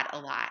my dad a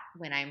lot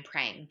when I'm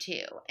praying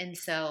too. And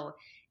so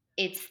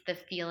it's the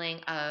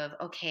feeling of,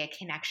 okay, a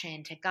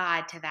connection to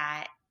God, to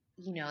that,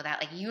 that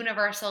like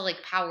universal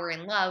like power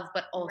and love,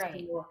 but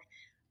Right. also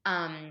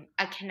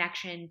a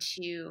connection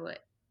to,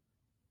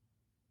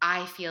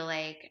 I feel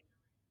like,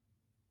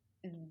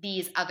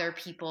 these other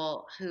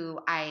people who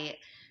I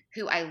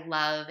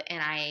love,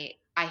 and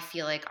I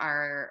feel like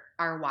are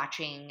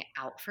watching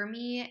out for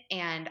me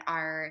and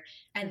are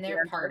And they're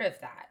there. part of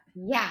that.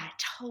 Yeah,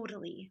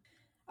 totally.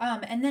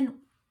 And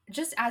then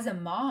just as a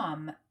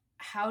mom,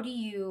 how do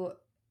you,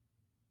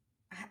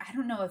 I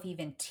don't know if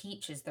even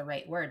teach is the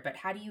right word, but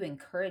how do you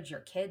encourage your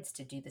kids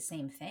to do the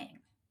same thing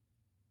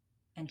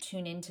and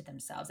tune into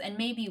themselves? And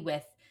maybe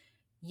with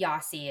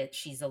Yasi,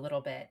 she's a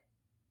little bit,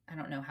 I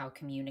don't know how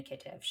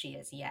communicative she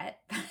is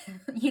yet,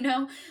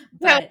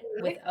 but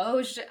with Totally.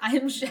 Osh,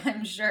 I'm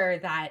sure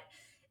that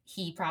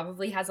he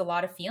probably has a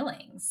lot of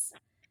feelings.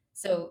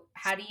 So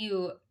how do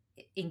you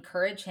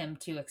encourage him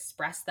to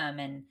express them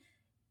and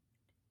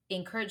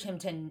encourage him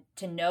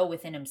to know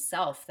within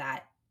himself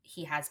that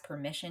he has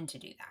permission to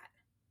do that?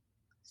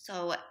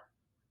 So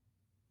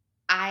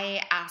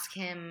I ask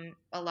him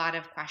a lot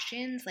of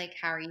questions like,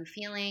 how are you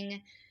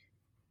feeling?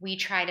 We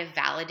try to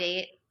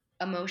validate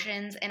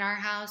emotions in our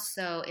house.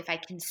 So if I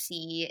can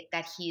see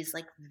that he's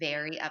like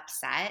very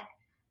upset,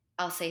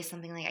 I'll say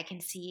something like, I can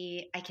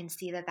see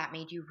that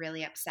made you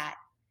really upset.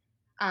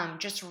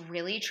 Just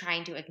really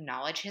trying to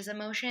acknowledge his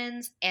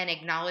emotions and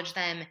acknowledge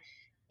them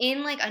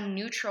in like a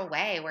neutral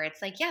way where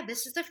it's like, yeah,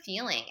 this is a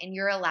feeling and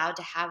you're allowed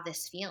to have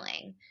this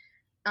feeling.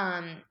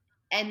 Um,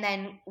 and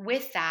then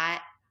with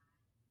that,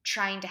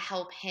 trying to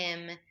help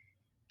him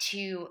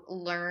to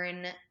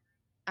learn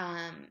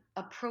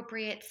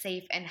appropriate,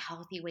 safe, and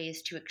healthy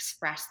ways to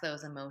express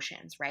those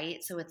emotions,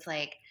 right? So it's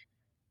like,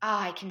 oh,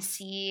 I can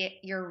see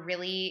you're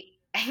really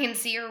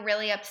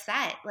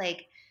upset.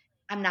 Like,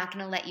 I'm not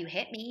going to let you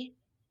hit me.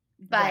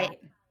 But Right.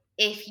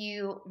 if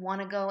you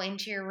want to go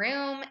into your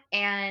room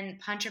and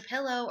punch a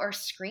pillow or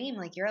scream,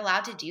 like, you're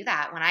allowed to do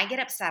that. When I get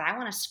upset, I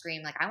want to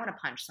scream, like, I want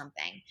to punch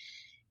something.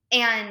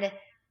 And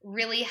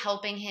really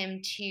helping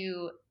him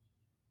to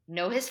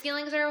know his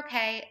feelings are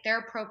okay, they're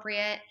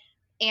appropriate,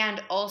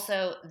 and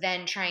also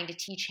then trying to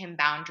teach him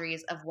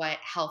boundaries of what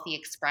healthy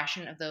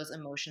expression of those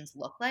emotions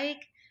look like,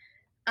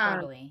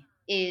 um, Totally.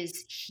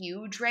 is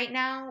huge right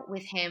now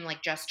with him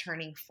like just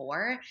turning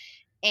 4.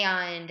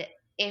 And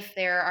if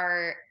there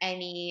are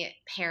any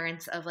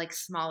parents of like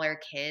smaller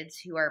kids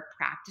who are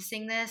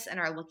practicing this and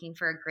are looking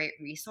for a great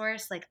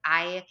resource, like,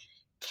 I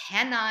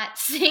cannot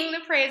sing the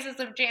praises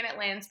of Janet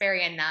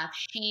Lansbury enough.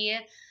 She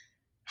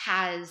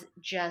has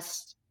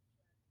just,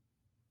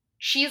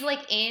 she's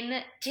like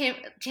in Tim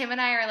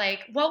and I are like,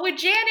 what would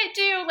Janet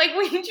do? Like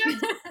we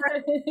just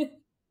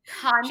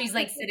She's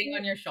like sitting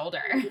on your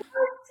shoulder.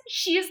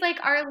 She's like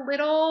our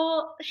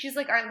little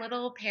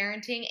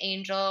parenting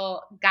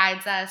angel,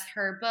 guides us.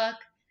 Her book,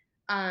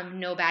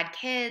 No Bad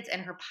Kids,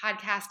 and her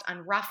podcast,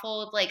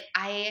 Unruffled. Like,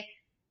 I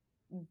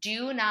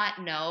do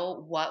not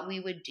know what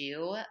we would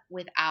do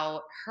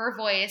without her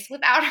voice,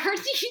 without her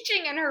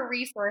teaching and her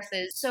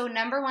resources. So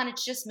number one,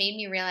 it's just made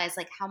me realize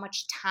like how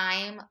much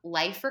time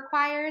life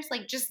requires,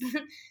 like just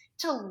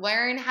to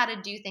learn how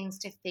to do things,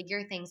 to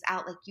figure things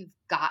out. Like, you've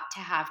got to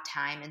have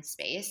time and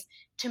space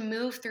to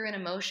move through an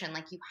emotion.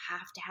 Like, you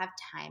have to have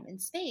time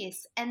and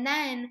space. And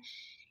then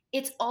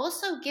it's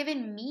also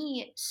given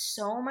me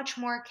so much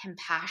more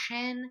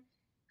compassion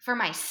for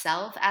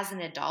myself as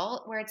an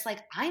adult, where it's like,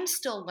 I'm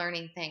still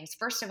learning things.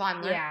 First of all,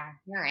 I'm learning as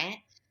a parent.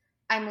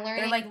 I'm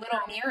learning. They're like little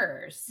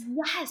mirrors.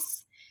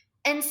 Yes.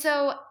 And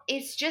so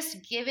it's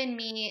just given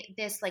me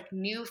this like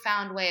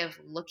newfound way of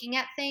looking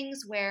at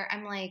things where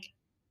I'm like,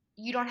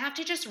 you don't have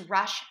to just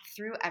rush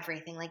through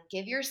everything. Like,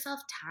 give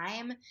yourself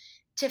time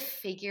to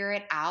figure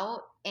it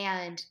out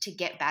and to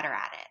get better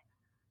at it.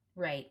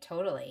 Right,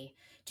 totally.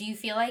 Do you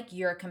feel like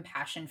your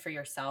compassion for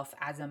yourself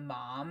as a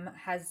mom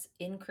has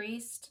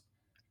increased?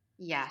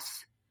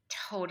 Yes,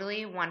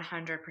 totally,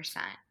 100%.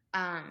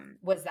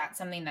 Was that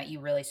something that you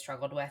really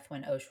struggled with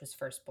when Osh was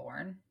first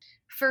born?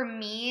 For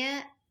me,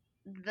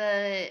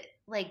 the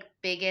like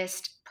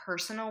biggest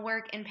personal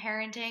work in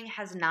parenting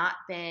has not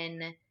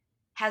been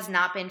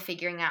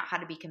figuring out how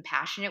to be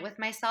compassionate with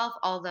myself,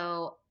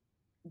 although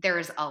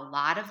there's a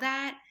lot of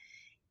that.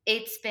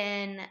 It's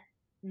been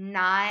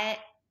not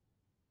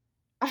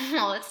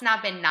it's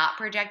not been not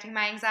projecting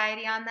my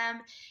anxiety on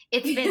them.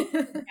 It's been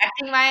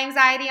projecting my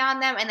anxiety on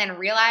them and then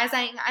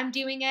realizing I'm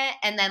doing it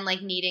and then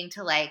like needing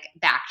to like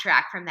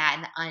backtrack from that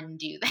and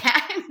undo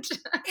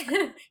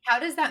that. How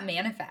does that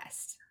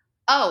manifest?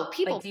 Oh,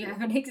 people. Like, do you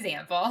have an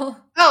example?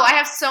 Oh, I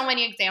have so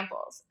many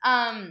examples.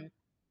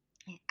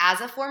 As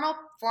a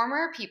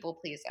former people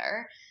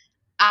pleaser,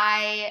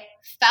 I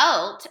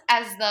felt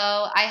as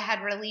though I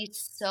had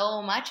released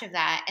so much of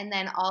that. And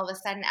then all of a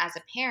sudden, as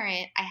a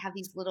parent, I have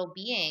these little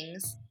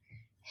beings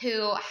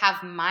who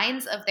have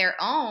minds of their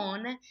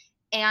own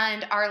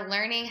and are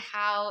learning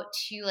how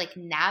to like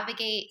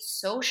navigate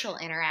social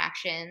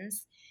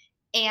interactions.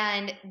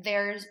 And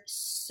there's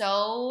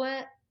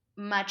so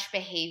much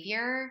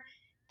behavior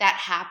that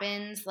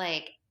happens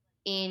like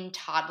in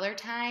toddler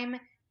time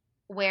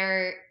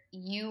where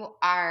you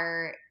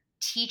are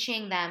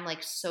teaching them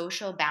like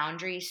social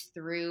boundaries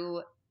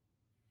through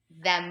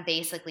them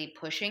basically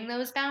pushing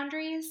those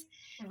boundaries.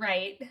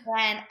 Right.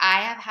 And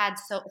I have had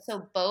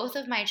so both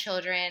of my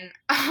children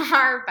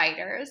are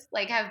biters,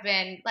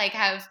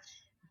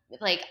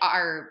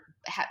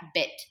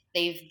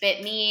 they've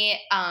bit me.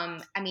 I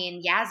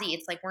mean, Yazzie,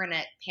 it's like we're in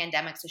a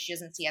pandemic, so she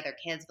doesn't see other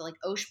kids, but like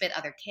Osh bit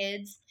other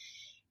kids.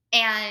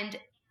 And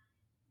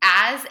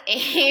as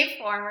a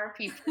former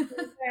people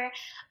pleaser,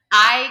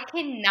 I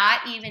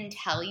cannot even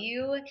tell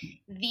you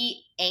the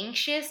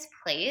anxious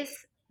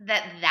place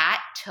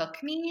that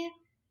took me.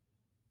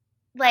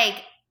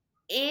 Like,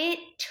 it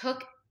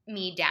took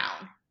me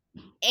down.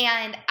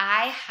 And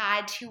I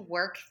had to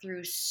work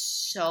through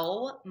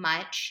so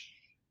much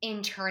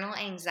internal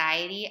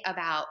anxiety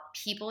about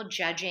people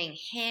judging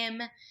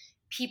him,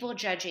 people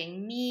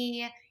judging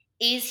me.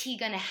 Is he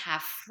going to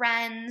have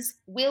friends?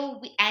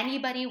 Will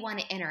anybody want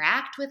to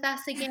interact with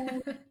us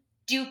again?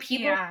 Do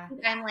people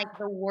think I'm like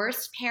the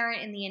worst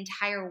parent in the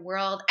entire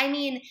world? I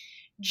mean,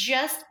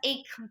 just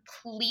a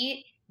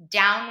complete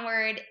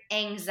downward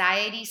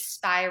anxiety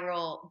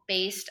spiral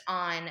based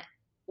on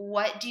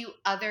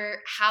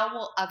how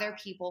will other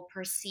people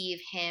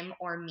perceive him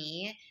or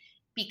me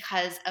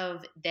because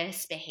of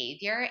this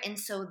behavior. And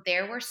so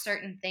there have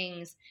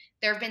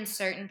been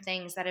certain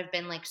things that have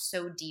been like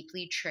so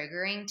deeply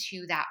triggering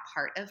to that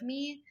part of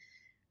me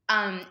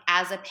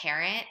as a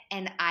parent.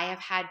 And I have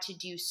had to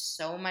do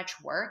so much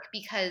work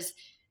because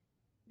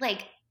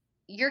like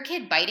your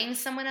kid biting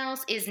someone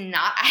else is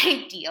not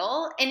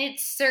ideal. And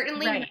it's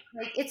certainly right.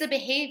 Like, it's a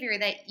behavior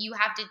that you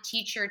have to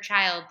teach your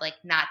child like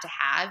not to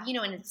have, you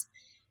know, and it's,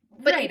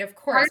 but right, of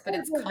course, but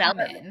it's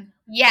common.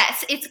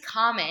 Yes, it's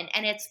common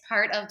and it's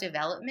part of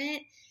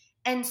development.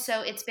 And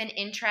so it's been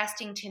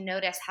interesting to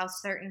notice how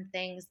certain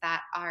things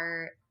that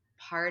are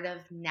part of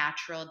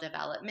natural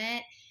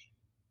development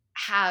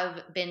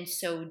have been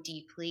so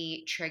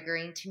deeply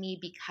triggering to me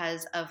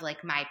because of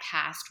like my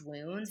past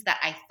wounds that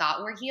I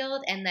thought were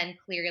healed. And then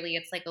clearly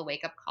it's like a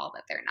wake up call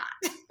that they're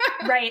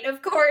not. Right,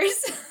 of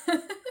course.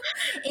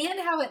 And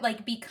how it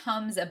like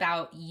becomes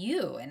about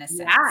you in a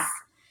sense. Yeah.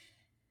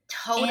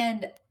 Totally.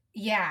 And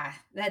yeah,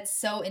 that's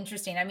so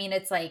interesting. I mean,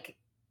 it's like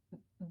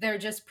they're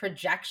just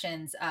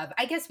projections of,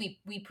 I guess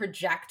we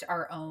project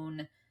our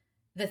own,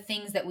 the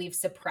things that we've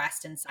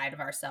suppressed inside of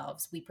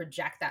ourselves. We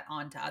project that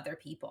onto other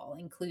people,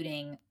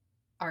 including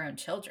our own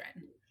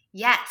children.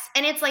 Yes.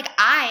 And it's like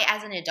I,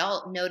 as an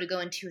adult, know to go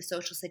into a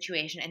social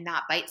situation and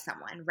not bite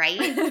someone, right?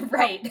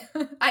 Right.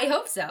 I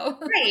hope so.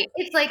 Right.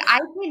 It's like I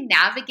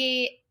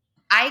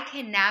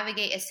can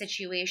navigate a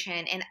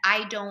situation and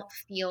I don't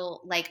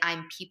feel like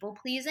I'm people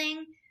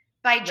pleasing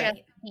by just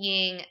Right.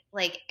 being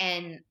like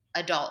an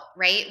adult,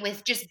 right?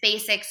 With just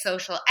basic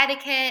social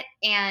etiquette.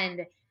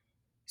 And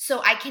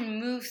so I can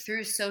move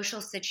through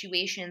social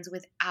situations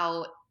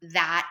without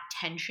that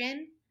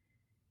tension.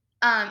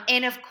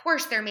 And of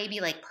course there may be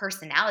like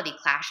personality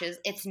clashes.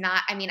 It's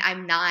not, I mean,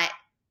 I'm not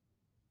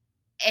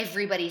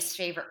everybody's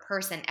favorite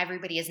person.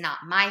 Everybody is not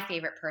my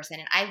favorite person.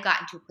 And I've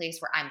gotten to a place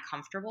where I'm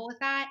comfortable with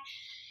that.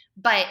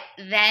 But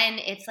then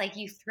it's like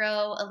you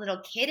throw a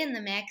little kid in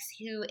the mix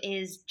who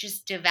is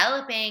just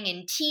developing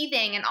and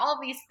teething and all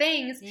these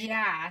things.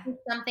 Yeah.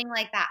 Something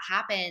like that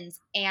happens.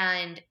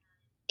 And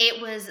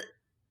it was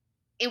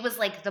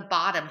like the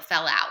bottom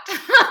fell out of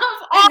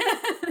all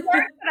the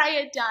work that I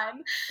had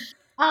done.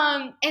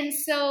 And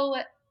so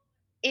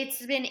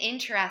it's been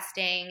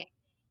interesting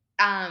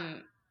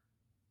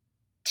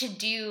to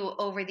do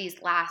over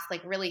these last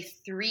like really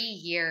 3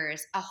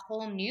 years a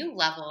whole new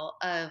level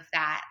of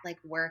that like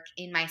work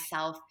in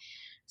myself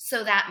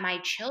so that my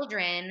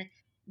children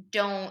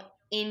don't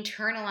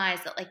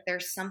internalize that like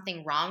there's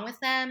something wrong with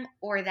them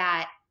or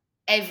that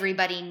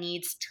everybody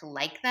needs to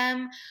like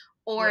them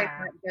or that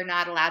Yeah. they're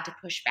not allowed to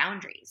push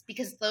boundaries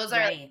because those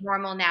are like Right.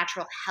 normal,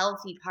 natural,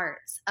 healthy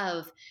parts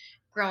of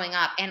growing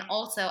up. And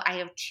also I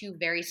have 2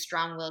 very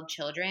strong-willed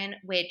children,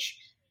 which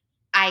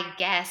I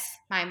guess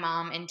my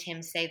mom and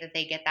Tim say that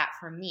they get that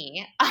from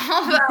me.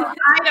 Although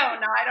I don't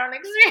know. I don't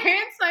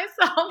experience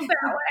myself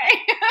that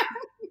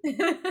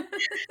way.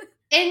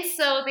 And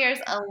so there's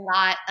a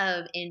lot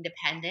of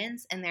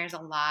independence and there's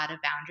a lot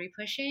of boundary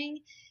pushing.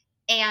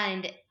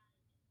 And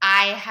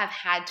I have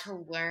had to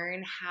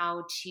learn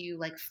how to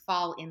like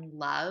fall in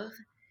love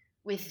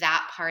with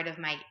that part of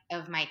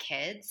my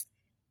kids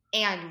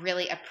and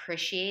really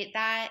appreciate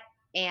that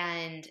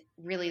and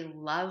really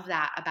love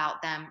that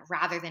about them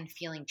rather than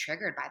feeling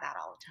triggered by that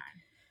all the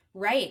time.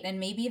 Right.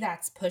 And maybe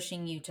that's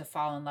pushing you to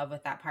fall in love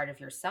with that part of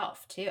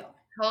yourself too.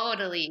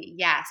 Totally.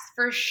 Yes,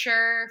 for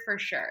sure, for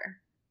sure.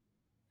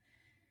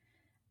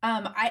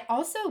 I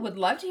also would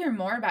love to hear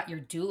more about your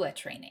doula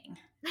training.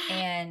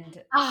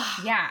 And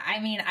Ah, yeah, I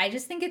mean, I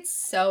just think it's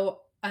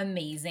so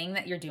amazing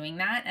that you're doing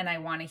that. And I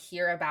want to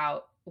hear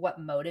about what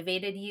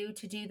motivated you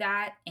to do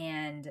that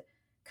and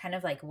kind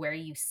of like where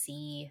you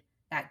see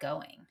that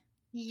going.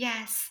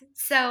 yes.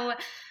 So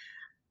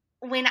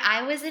when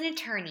I was an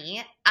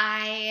attorney,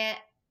 I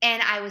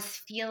was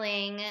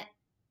feeling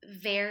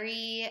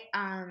very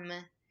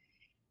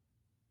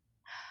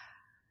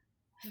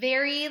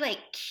very like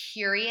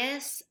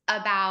curious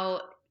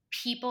about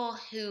people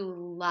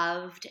who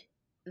loved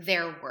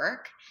their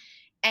work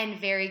and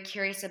very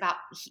curious about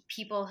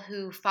people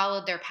who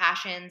followed their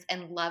passions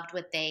and loved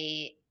what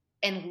they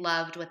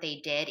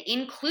did,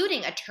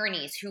 including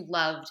attorneys who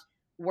loved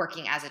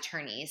working as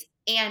attorneys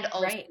and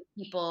also Right.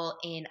 people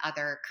in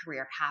other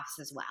career paths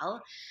as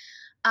well.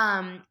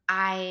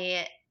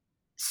 I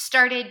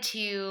started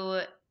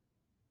to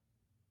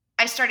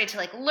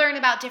like learn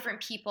about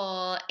different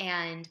people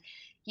and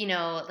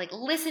like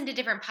listen to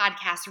different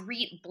podcasts,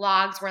 read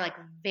blogs were like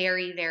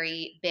very,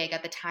 very big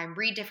at the time,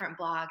 read different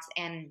blogs.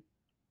 And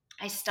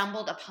I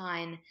stumbled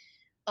upon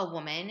a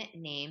woman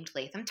named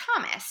Latham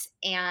Thomas.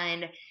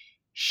 And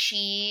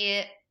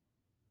she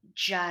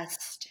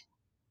just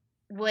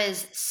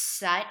was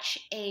such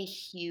a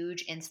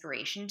huge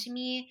inspiration to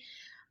me.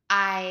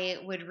 I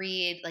would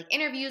read like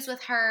interviews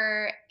with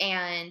her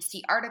and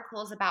see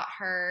articles about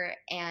her,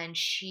 and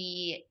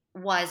she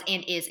was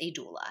and is a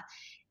doula.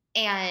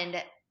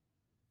 And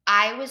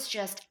I was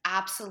just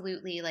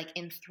absolutely like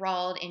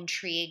enthralled,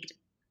 intrigued,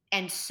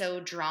 and so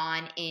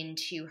drawn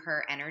into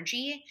her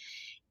energy.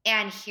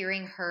 And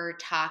hearing her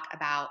talk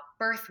about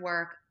birth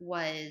work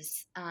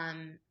was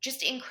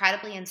just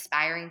incredibly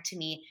inspiring to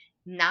me,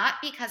 not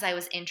because I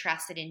was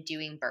interested in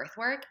doing birth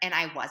work, and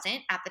I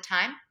wasn't at the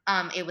time.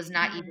 It was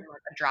not even Mhm.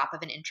 like a drop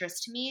of an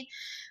interest to me,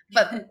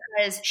 but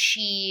because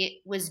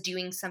she was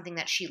doing something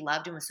that she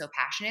loved and was so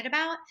passionate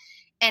about.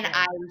 And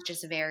I Right. was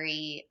just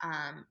very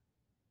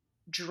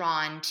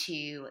drawn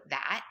to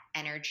that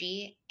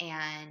energy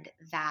and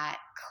that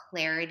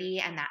clarity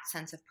and that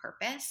sense of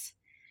purpose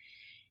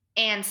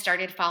and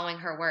started following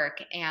her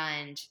work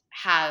and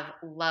have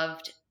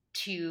loved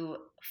to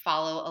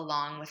follow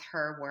along with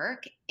her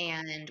work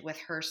and with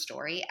her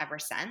story ever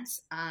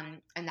since.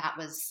 And that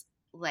was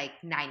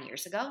like 9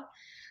 years ago.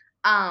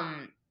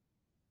 Um,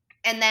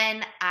 and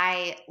then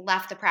I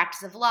left the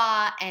practice of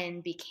law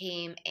and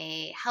became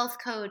a health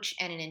coach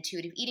and an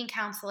intuitive eating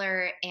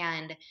counselor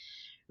and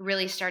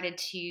really started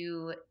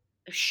to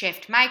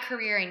shift my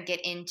career and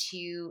get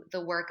into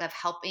the work of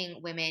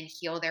helping women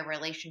heal their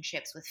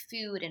relationships with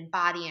food and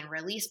body and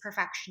release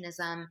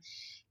perfectionism.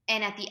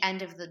 And at the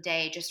end of the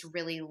day, just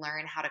really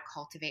learn how to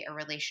cultivate a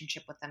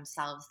relationship with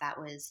themselves that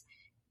was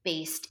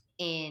based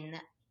in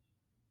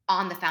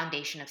on the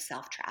foundation of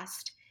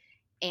self-trust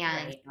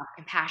and Right.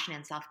 self-compassion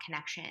and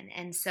self-connection.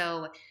 And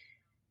so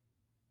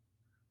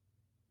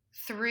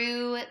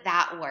through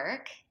that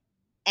work,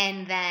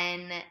 and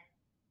then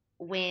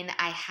when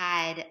I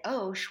had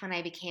Osh, when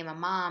I became a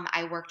mom,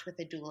 I worked with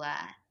a doula,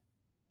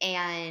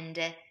 and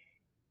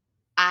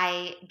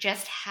I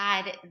just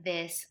had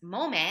this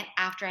moment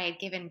after I had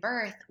given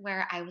birth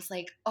where I was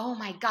like, oh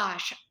my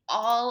gosh,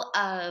 all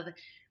of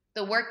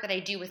the work that I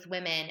do with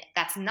women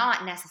that's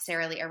not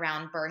necessarily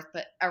around birth,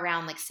 but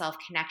around like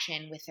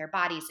self-connection with their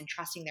bodies and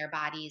trusting their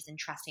bodies and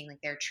trusting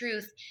like their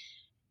truth,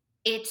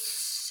 it's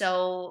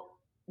so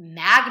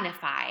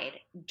magnified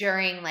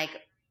during like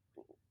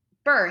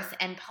birth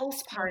and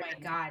postpartum. Oh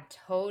my God,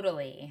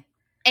 totally.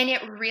 And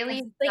it really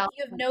It's like felt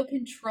you have no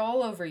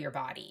control over your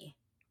body.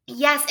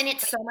 yes, and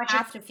it's But so you much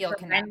have to feel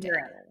connected.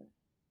 surrendering.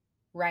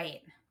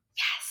 Right.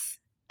 Yes.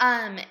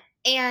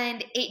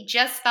 And it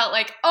just felt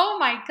like, oh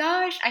my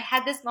gosh, I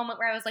had this moment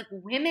where I was like,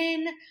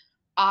 women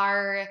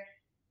are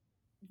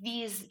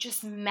these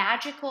just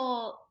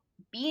magical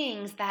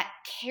beings that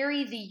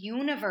carry the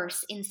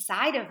universe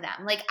inside of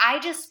them. Like, I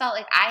just felt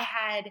like I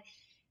had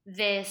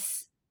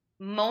this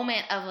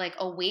moment of like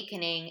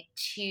awakening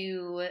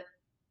to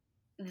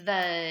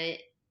the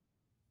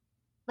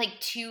like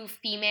to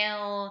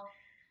female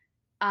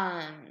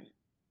I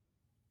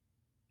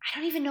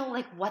don't even know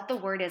like what the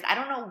word is. I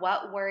don't know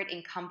what word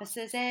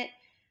encompasses it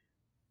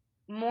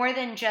more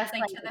than just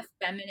Like like to the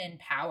feminine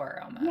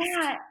power almost.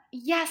 yeah,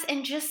 yes,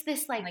 and just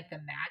this like Like the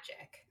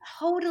magic.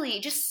 totally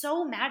just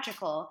so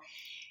magical.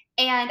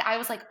 And I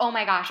was like, "Oh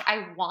my gosh,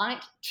 I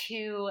want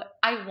to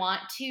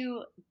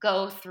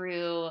go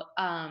through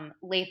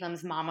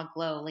Latham's Mama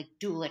Glow like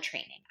doula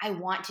training. I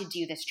want to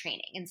do this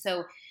training." And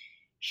so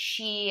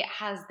she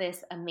has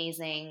this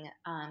amazing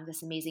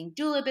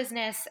doula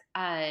business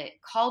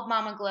called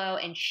Mama Glow,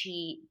 and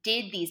she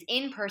did these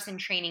in-person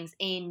trainings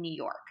in New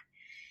York.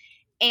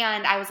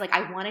 And I was like,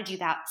 I want to do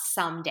that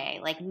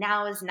someday. Like,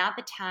 now is not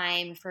the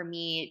time for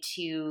me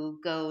to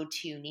go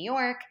to New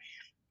York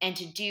and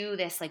to do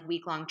this like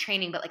week-long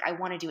training, but like I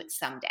want to do it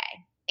someday.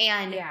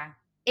 And Yeah.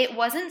 it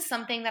wasn't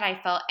something that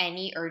I felt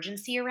any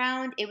urgency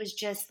around. It was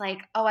just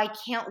like, oh, I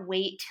can't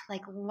wait to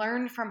like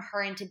learn from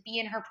her and to be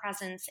in her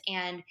presence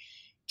and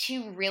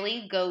to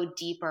really go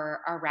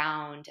deeper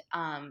around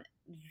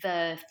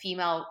the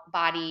female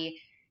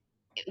body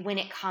when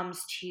it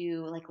comes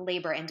to like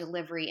labor and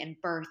delivery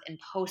and birth and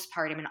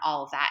postpartum and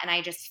all of that. And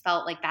I just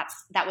felt like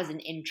that was an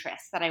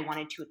interest that I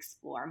wanted to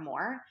explore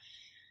more.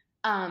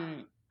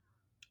 And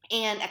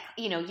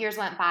years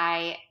went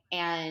by,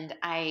 and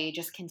I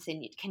just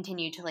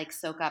continued to like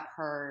soak up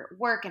her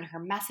work and her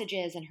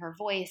messages and her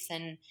voice.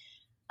 And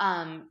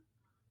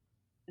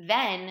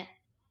then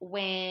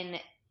when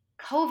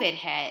COVID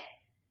hit,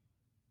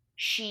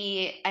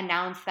 she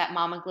announced that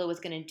Mama Glow was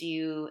going to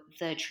do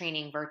the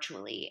training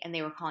virtually, and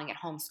they were calling it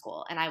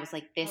homeschool. And I was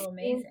like, this is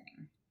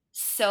amazing.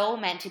 so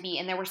meant to be.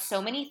 And there were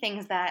so many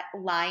things that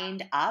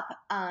lined up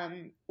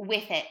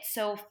with it.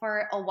 So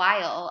for a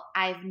while,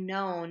 I've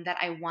known that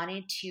I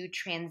wanted to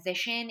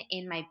transition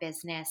in my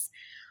business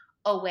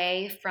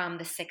away from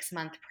the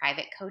 6-month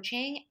private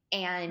coaching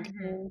and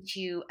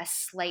into a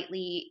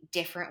slightly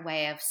different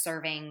way of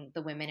serving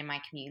the women in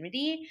my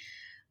community.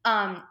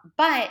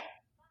 But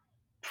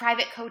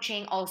private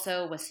coaching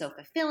also was so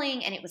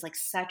fulfilling, and it was like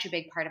such a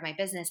big part of my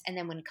business. And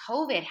then when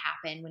COVID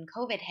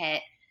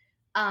hit,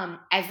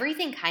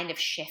 everything kind of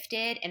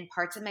shifted, and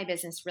parts of my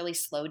business really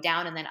slowed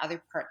down, and then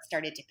other parts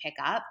started to pick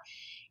up.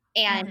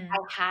 And I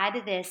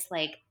had this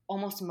like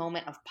almost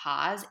moment of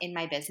pause in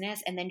my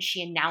business. And then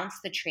she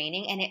announced the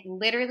training, and it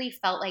literally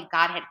felt like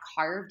God had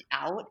carved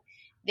out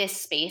this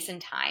space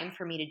and time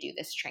for me to do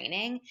this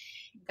training.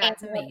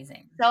 That's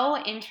amazing. What's so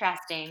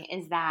interesting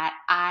is that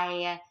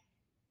I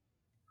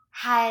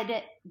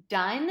had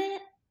done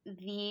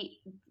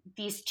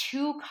these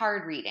 2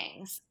 card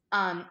readings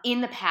in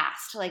the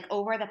past, like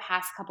over the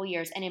past couple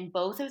years. And in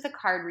both of the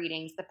card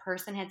readings, the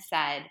person had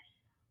said,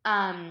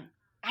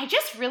 I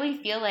just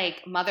really feel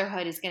like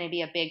motherhood is going to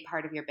be a big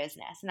part of your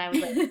business. And I was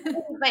like,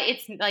 but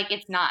it's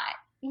not,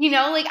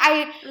 like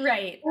I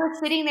was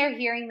sitting there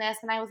hearing this,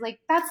 and I was like,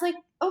 that's like,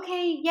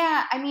 okay,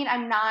 yeah. I mean,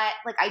 I'm not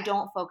like, I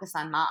don't focus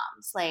on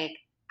moms. Like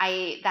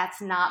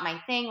that's not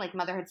my thing. Like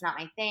motherhood's not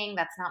my thing.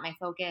 That's not my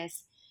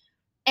focus.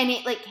 And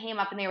it like came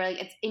up, and they were like,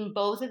 it's in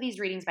both of these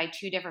readings by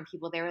 2 different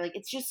people. They were like,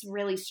 it's just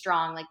really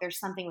strong. Like there's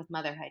something with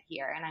motherhood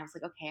here. And I was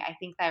like, okay, I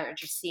think that we're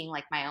just seeing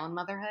like my own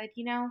motherhood,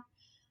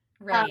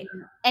 Right.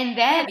 And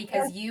then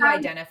because you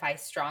identify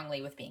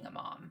strongly with being a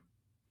mom.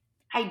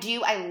 I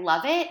do. I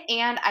love it.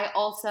 And I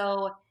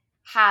also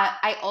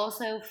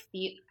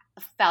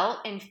felt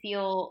and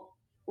feel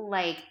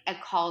like a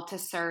call to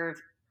serve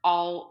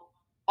all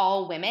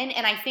women.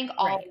 And I think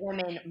all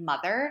women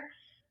mother.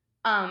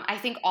 I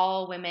think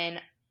all women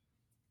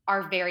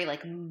are very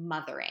like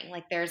mothering.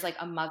 Like there's like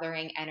a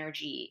mothering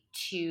energy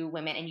to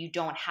women, and you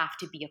don't have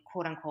to be a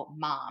quote unquote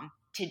mom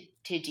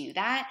to do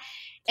that.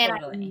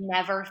 Totally. And I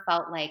never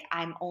felt like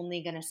I'm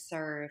only going to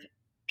serve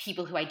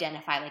people who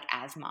identify like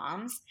as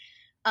moms.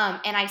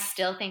 And I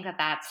still think that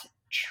that's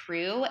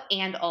true.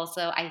 And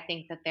also I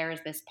think that there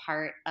is this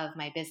part of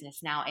my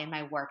business now in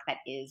my work that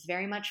is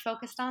very much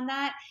focused on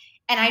that.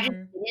 And I just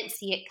didn't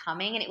see it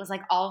coming. And it was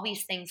like all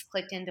these things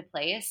clicked into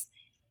place.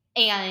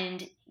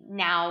 And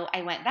now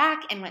I went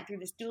back and went through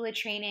this doula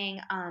training.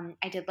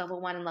 I did level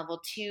 1 and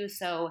level 2.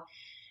 So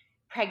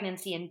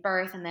pregnancy and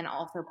birth, and then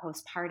also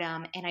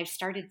postpartum. And I've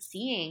started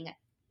seeing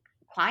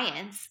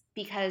clients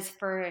because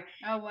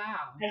oh, wow.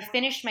 I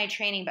finished my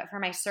training, but for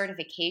my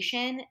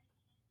certification,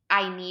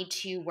 I need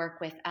to work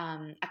with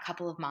a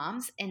couple of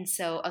moms. And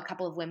so a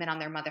couple of women on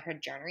their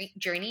motherhood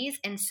journeys.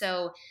 And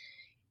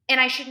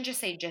I shouldn't just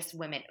say just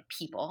women,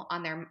 people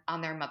on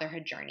their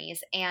motherhood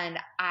journeys. And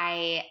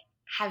I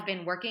have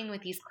been working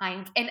with these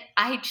clients and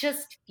I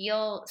just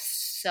feel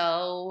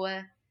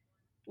so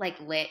like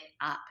lit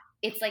up.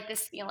 It's like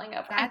this feeling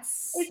of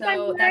that's like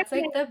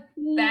the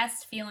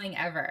best feeling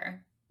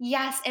ever.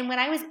 Yes. And when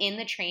I was in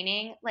the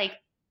training, like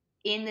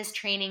in this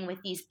training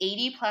with these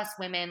 80 plus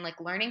women,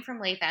 like learning from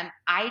Latham,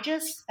 I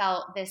just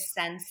felt this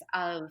sense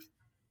of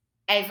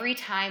every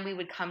time we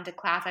would come to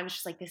class, I was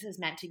just like, this is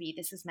meant to be,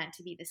 this is meant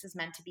to be, this is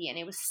meant to be. And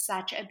it was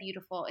such a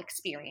beautiful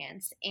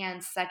experience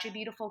and such a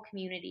beautiful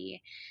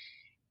community.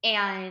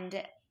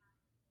 And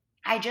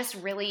I just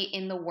really,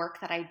 in the work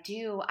that I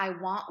do, I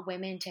want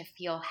women to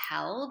feel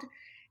held.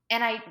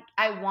 And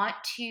I want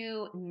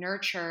to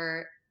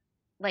nurture,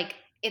 like,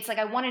 it's like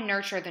I want to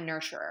nurture the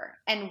nurturer.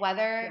 And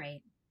whether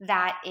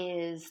that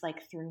is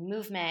like through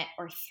movement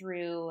or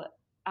through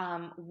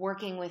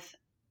working with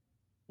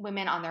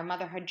women on their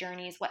motherhood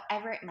journeys,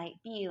 whatever it might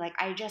be, like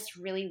I just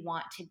really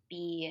want to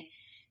be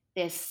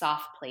this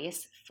soft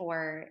place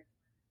for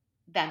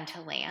them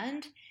to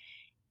land.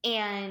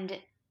 And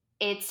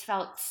it's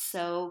felt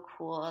so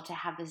cool to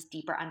have this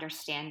deeper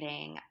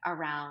understanding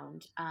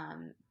around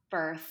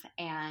birth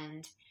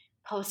and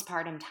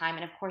postpartum time.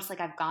 And of course,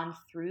 like I've gone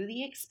through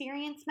the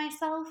experience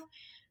myself,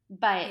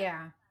 but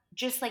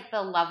just like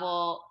the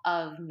level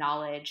of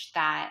knowledge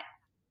that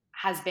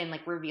has been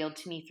like revealed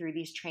to me through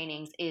these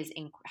trainings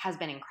has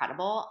been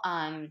incredible.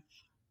 And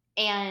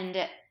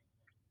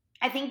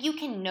I think you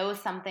can know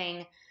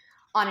something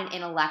on an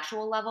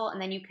intellectual level and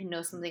then you can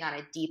know something on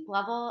a deep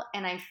level.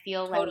 And I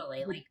feel like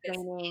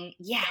training,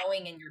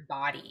 knowing in your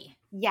body.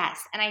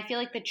 Yes. And I feel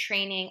like the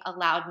training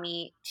allowed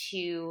me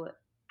to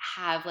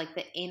have like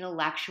the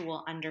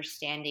intellectual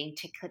understanding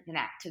to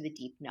connect to the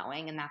deep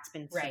knowing. And that's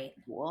been so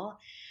cool.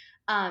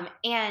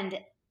 And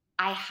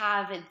I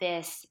have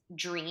this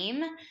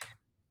dream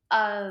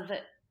of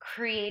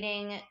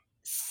creating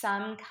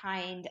some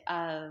kind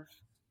of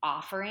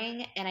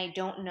offering, and I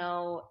don't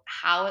know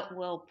how it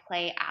will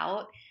play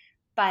out,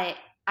 but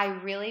I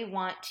really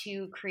want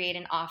to create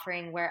an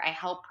offering where I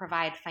help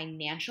provide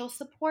financial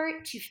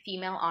support to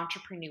female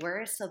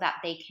entrepreneurs so that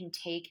they can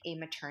take a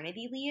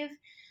maternity leave.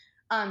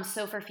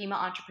 So for female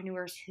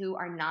entrepreneurs who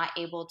are not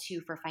able to,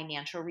 for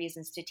financial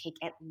reasons, to take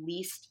at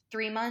least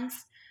 3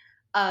 months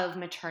of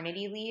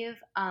maternity leave,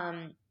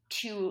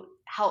 to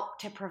help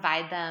to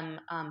provide them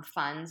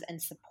funds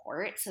and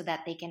support so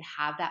that they can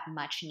have that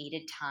much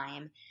needed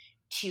time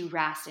to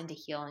rest and to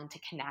heal and to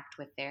connect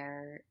with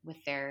their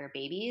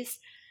babies.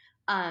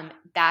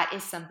 That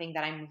is something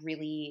that I'm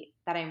really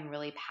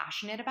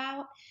passionate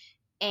about.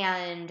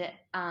 And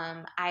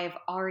I've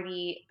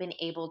already been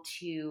able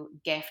to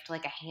gift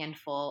like a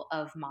handful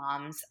of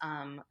moms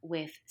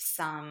with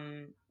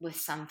some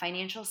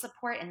financial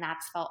support, and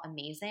that's felt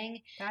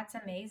amazing. That's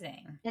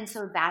amazing. And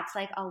so that's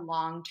like a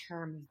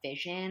long-term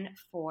vision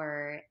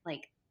for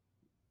like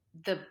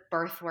the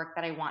birth work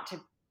that I want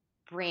to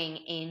bring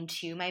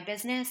into my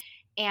business.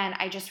 And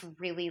I just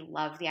really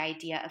love the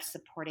idea of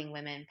supporting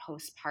women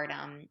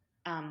postpartum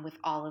with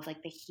all of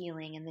like the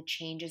healing and the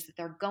changes that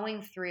they're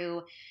going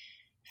through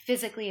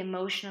physically,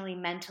 emotionally,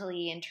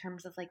 mentally, in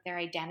terms of like their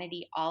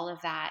identity, all of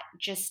that,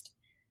 just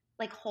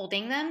like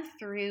holding them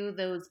through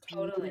those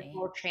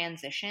beautiful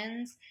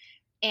transitions.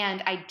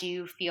 And I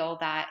do feel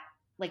that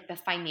like the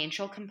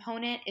financial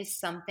component is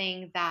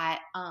something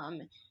that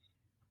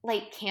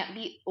like can't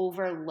be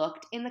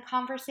overlooked in the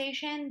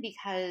conversation,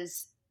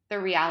 because the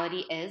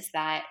reality is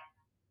that,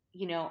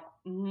 you know,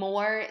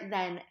 more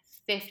than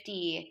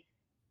 50%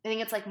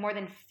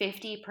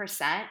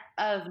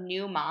 of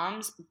new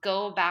moms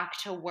go back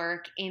to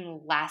work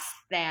in less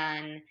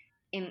than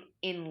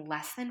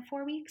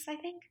 4 weeks, I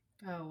think.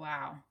 Oh,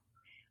 wow.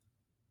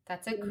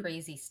 That's a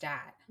crazy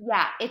stat.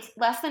 Yeah, it's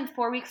less than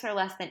 4 weeks or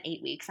less than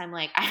 8 weeks. I'm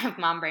like, I have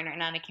mom brain right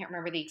now and I can't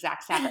remember the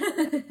exact stat,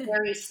 but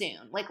very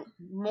soon. Like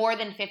more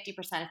than 50%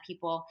 of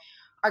people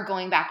are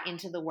going back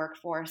into the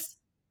workforce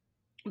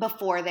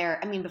before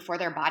their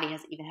body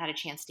has even had a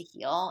chance to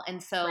heal.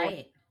 And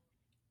so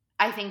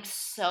I think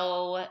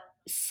so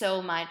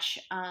much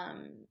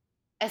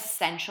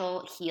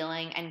essential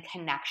healing and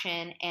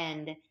connection,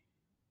 and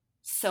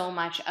so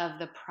much of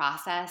the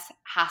process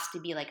has to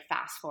be like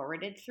fast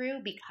forwarded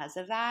through because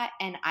of that.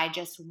 And I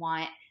just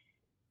want,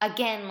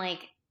 again,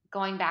 like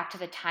going back to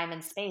the time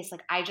and space,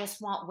 like I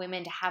just want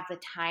women to have the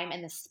time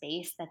and the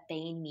space that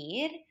they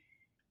need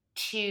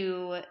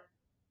to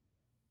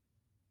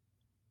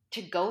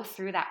go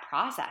through that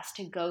process,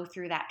 to go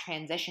through that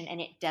transition.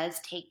 And it does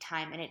take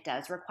time and it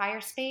does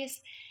require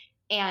space.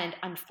 And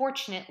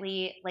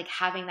unfortunately, like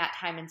having that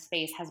time and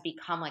space has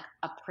become like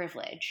a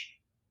privilege.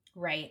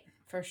 Right,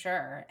 for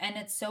sure. And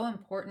it's so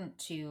important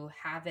to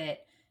have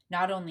it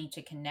not only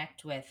to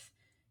connect with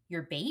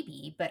your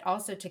baby, but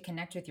also to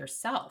connect with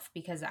yourself.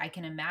 Because I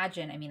can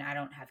imagine, I mean, I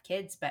don't have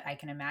kids, but I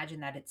can imagine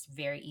that it's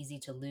very easy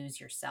to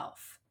lose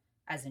yourself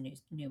as a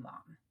new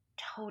mom.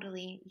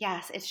 Totally.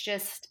 Yes, it's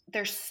just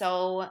there's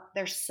so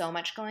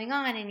much going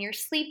on and you're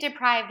sleep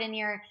deprived and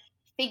you're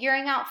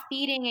figuring out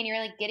feeding and you're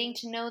like getting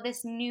to know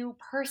this new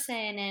person,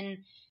 and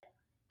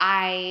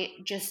I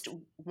just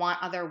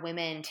want other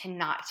women to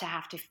not to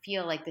have to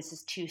feel like this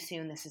is too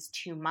soon, this is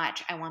too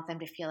much. I want them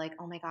to feel like,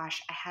 "Oh my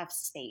gosh, I have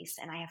space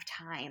and I have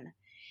time."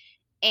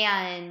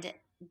 And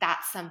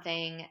that's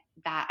something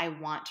that I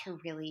want to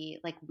really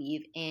like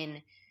weave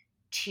in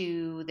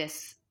to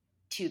this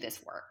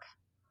work.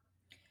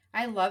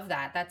 I love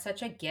that. That's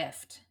such a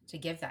gift to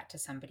give that to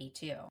somebody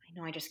too. I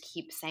know I just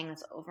keep saying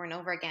this over and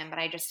over again, but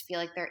I just feel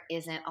like there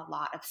isn't a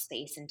lot of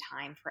space and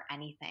time for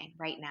anything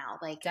right now.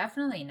 Like,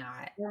 Definitely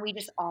not. when we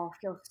just all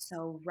feel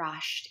so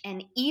rushed.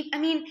 And I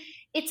mean,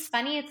 it's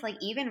funny. It's like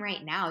even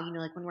right now,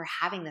 like when we're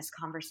having this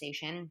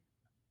conversation,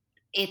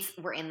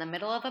 we're in the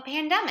middle of a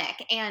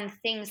pandemic and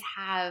things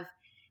have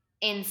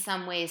in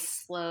some ways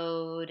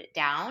slowed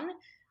down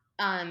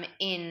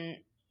in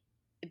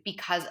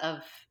because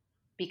of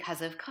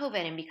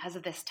COVID and because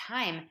of this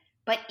time.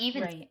 But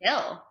even Right.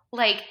 still,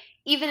 like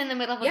even in the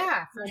middle of a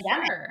Yeah, for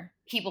pandemic, sure.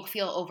 people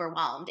feel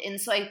overwhelmed. And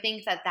so I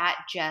think that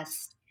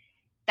just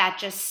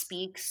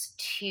speaks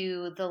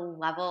to the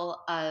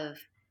level of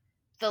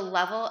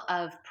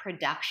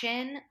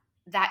production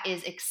that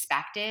is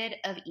expected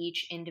of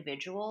each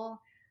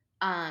individual,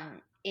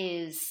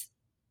 is,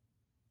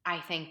 I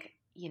think,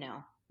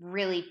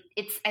 really,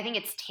 I think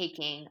it's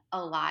taking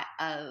a lot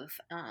of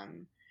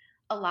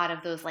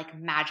those like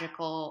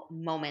magical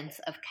moments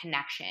of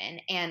connection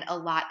and a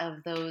lot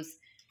of those,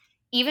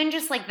 even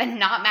just like the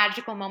not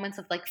magical moments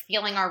of like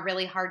feeling our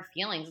really hard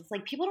feelings. It's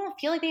like people don't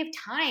feel like they have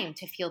time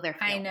to feel their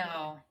I feelings.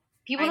 know.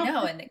 People I don't know.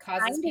 have And it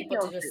causes time to people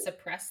feel to just grief.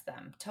 suppress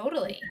them.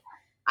 Totally.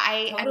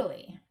 I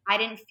Totally. I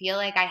didn't feel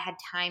like I had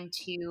time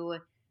to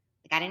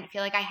like I didn't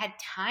feel like I had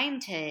time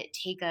to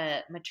take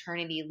a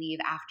maternity leave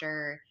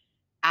after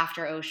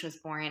Osh was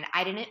born.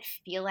 I didn't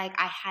feel like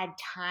I had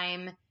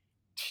time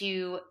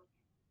to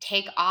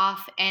take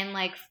off and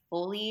like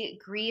fully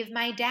grieve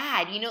my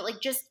dad. Like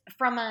just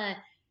from a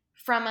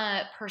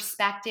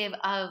perspective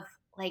of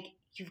like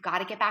you've got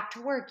to get back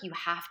to work. You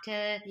have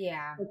to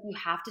Yeah. like, you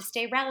have to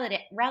stay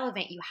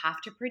relevant. You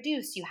have to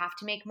produce. You have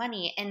to make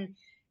money. And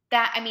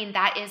that, I mean,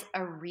 that's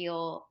a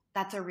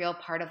real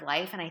part of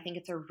life. And I think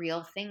it's a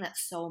real thing that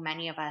so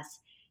many of us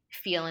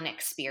feel and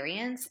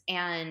experience.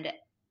 And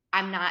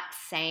I'm not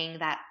saying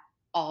that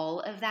all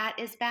of that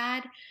is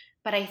bad,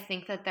 but I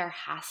think that there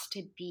has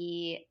to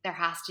be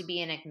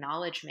an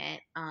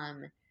acknowledgement,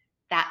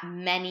 that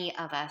many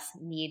of us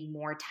need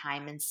more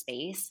time and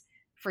space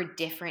for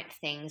different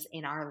things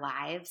in our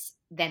lives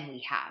than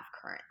we have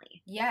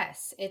currently.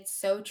 Yes, it's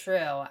so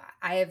true.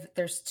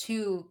 There's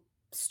two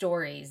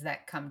stories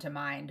that come to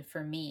mind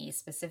for me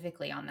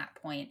specifically on that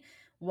point.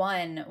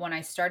 One, when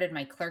I started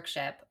my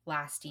clerkship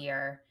last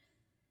year,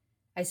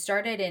 I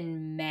started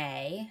in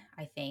May,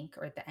 I think,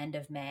 or at the end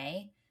of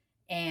May,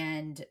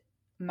 and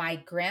my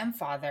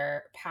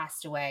grandfather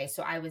passed away.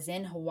 So I was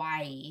in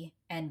Hawaii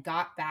and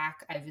got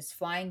back. I was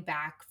flying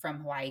back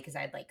from Hawaii because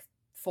I had like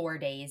 4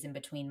 days in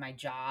between my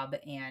job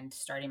and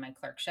starting my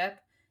clerkship.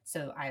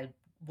 So I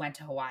went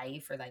to Hawaii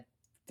for like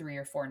 3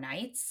 or 4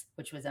 nights,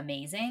 which was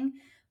amazing.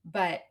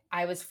 But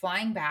I was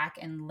flying back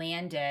and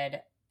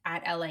landed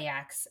at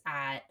LAX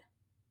at,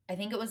 I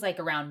think it was like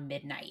around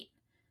midnight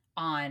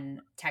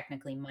on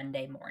technically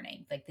Monday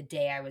morning, like the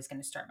day I was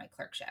going to start my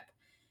clerkship.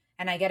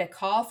 And I get a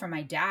call from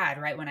my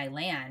dad right when I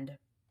land.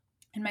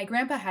 And my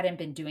grandpa hadn't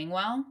been doing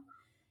well.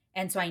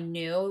 And so I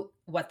knew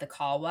what the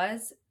call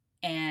was.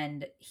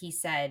 And he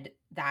said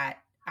that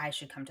I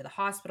should come to the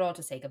hospital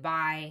to say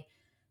goodbye.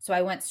 So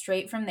I went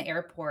straight from the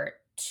airport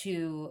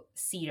to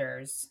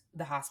Cedars,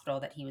 the hospital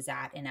that he was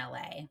at in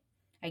LA.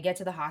 I get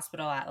to the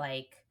hospital at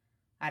like,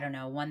 I don't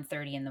know,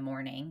 1:30 in the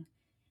morning.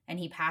 And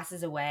he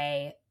passes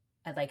away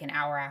at like an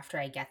hour after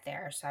I get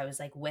there. So I was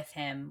like with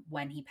him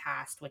when he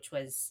passed, which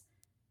was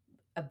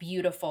a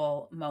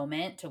beautiful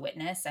moment to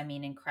witness. I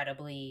mean,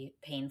 incredibly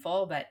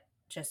painful, but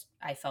just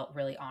I felt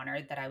really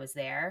honored that I was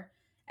there.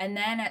 And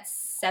then at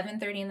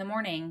 7:30 in the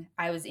morning,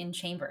 I was in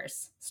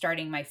Chambers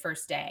starting my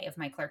first day of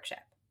my clerkship.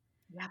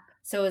 Yep.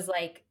 So it was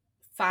like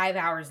 5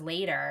 hours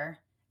later,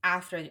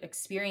 after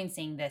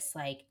experiencing this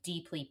like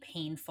deeply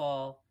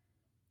painful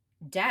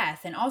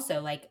death, and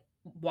also like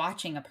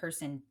watching a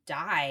person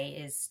die,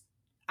 is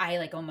I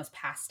like almost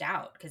passed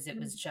out because it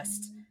was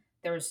just,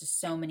 there was just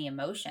so many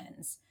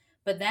emotions.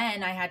 But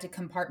then I had to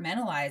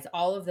compartmentalize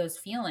all of those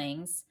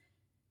feelings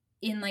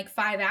in like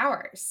 5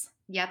 hours,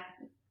 Yep.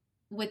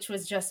 which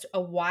was just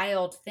a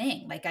wild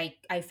thing. Like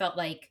I felt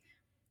like,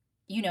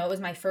 it was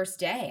my first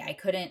day. I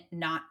couldn't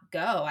not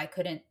go. I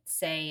couldn't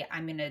say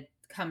I'm going to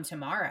come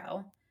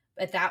tomorrow.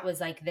 But that was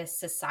like this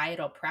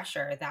societal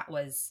pressure that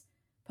was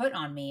put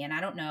on me. And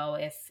I don't know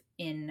if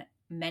in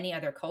many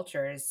other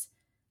cultures,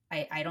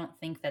 I don't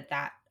think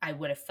that I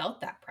would have felt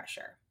that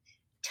pressure.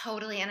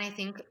 Totally. And I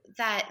think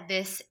that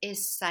this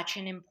is such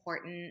an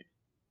important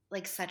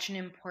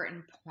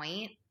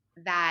point,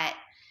 that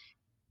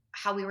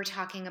how we were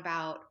talking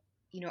about,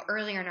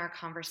 earlier in our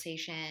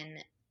conversation,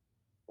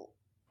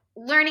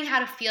 learning how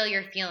to feel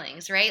your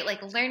feelings, right?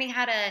 Like learning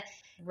how to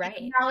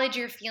acknowledge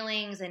your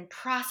feelings and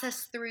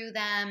process through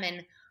them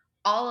and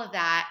all of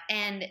that.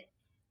 And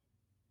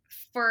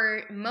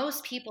for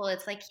most people,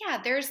 it's like, yeah,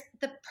 there's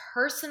the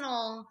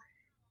personal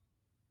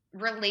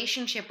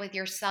relationship with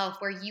yourself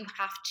where you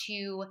have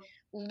to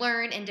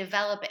learn and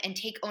develop and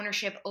take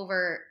ownership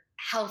over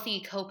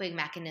healthy coping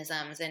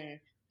mechanisms and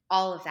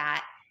all of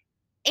that.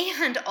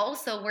 And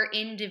also, we're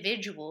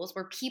individuals,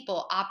 we're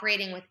people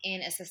operating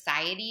within a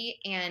society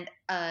and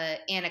a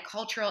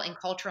cultural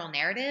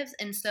narratives.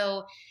 And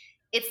so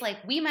it's like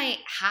we might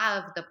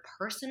have the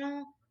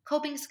personal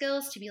coping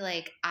skills to be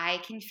like, I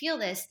can feel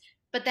this,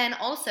 but then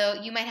also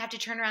you might have to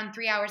turn around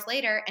 3 hours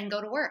later and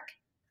go to work.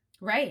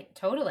 Right,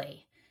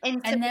 totally.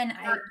 And so then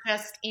it's not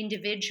just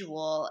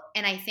individual.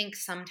 And I think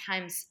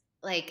sometimes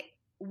like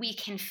we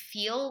can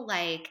feel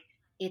like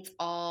it's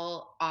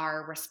all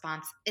our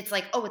response. It's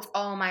like, oh, it's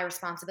all my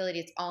responsibility.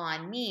 It's all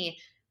on me.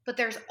 But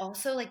there's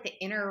also like the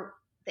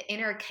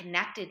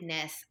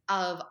interconnectedness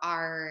of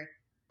our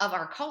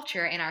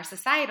culture and our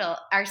societal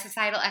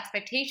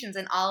expectations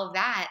and all of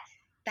that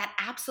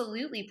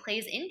absolutely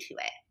plays into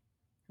it.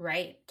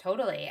 Right,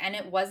 totally. And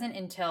it wasn't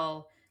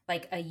until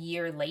like a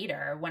year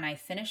later when I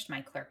finished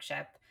my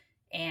clerkship,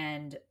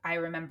 and I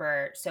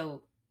remember,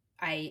 so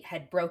I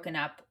had broken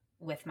up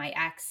with my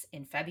ex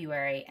in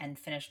February and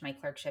finished my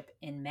clerkship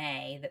in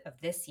May of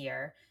this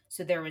year.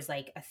 So there was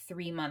like a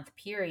 3-month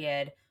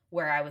period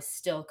where I was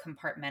still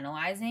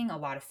compartmentalizing a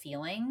lot of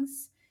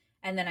feelings.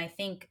 And then I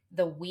think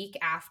the week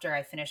after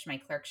I finished my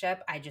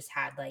clerkship, I just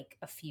had like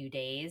a few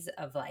days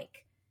of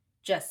like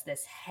just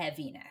this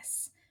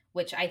heaviness,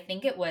 which I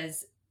think it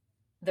was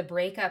the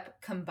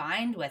breakup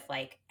combined with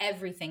like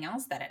everything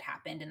else that had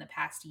happened in the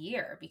past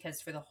year,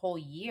 because for the whole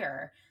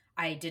year,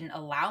 I didn't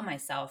allow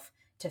myself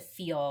to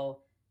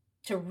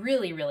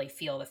really, really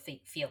feel the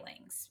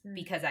feelings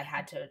because I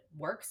had to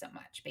work so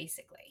much,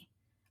 basically.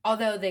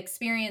 Although the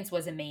experience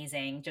was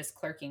amazing, just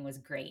clerking was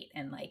great.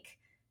 And like,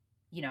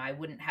 I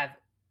wouldn't have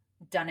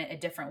done it a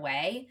different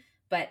way.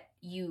 But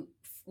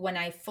when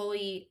I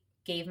fully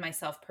gave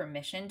myself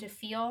permission to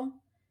feel,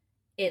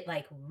 it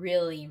like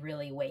really,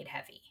 really weighed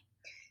heavy.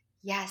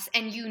 Yes,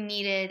 and you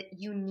needed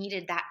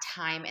that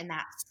time and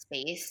that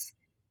space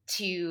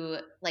to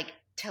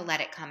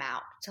let it come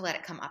out, to let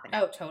it come up and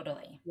out. Oh,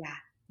 totally. Yeah.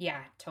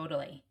 Yeah,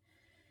 totally.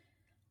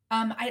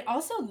 I'd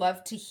also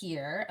love to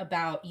hear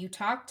about, you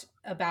talked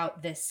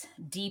about this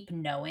deep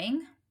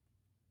knowing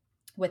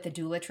with the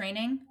doula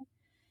training.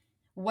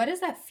 What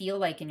does that feel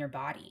like in your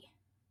body?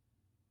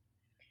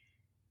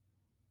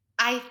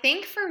 I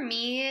think for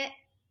me,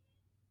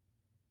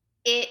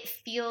 it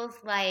feels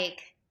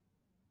like,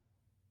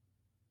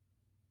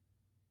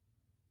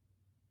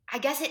 I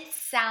guess it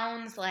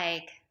sounds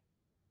like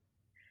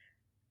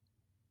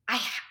I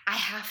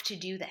have to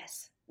do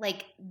this.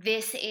 Like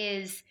this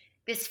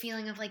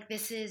feeling of like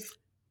this is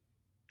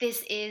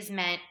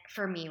meant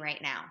for me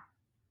right now.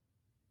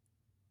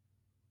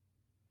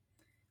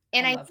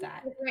 And I love think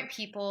that. different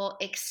people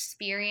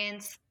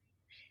experience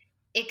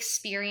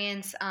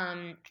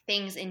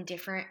things in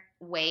different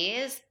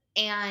ways.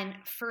 And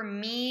for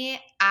me,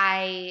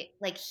 I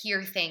like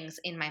hear things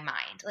in my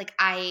mind. Like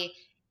I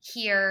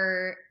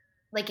hear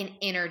like an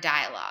inner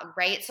dialogue,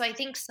 right? So I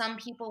think some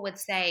people would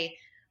say,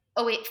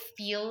 oh, it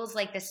feels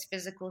like this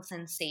physical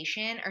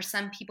sensation. Or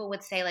some people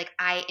would say, like,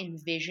 I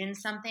envision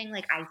something,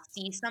 like I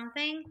see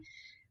something.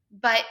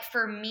 But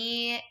for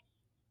me,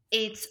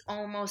 it's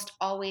almost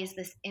always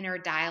this inner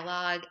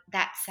dialogue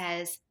that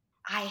says,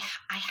 I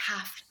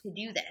have to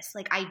do this.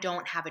 Like, I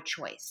don't have a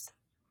choice.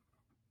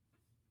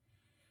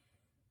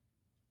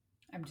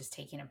 I'm just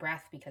taking a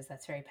breath because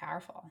that's very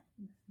powerful.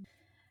 Mm-hmm.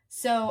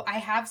 So I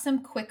have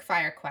some quick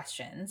fire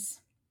questions.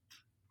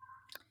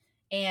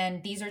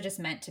 And these are just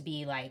meant to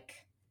be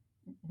like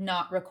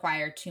not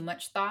require too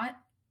much thought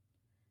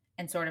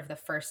and sort of the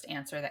first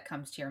answer that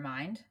comes to your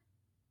mind.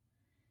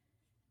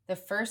 The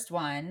first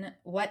one,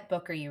 what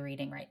book are you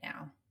reading right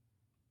now?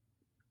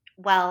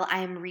 Well,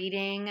 I'm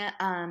reading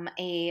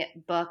a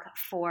book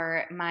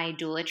for my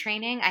doula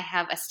training. I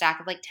have a stack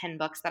of like 10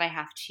 books that I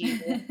have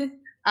to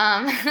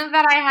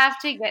that I have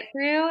to get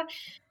through.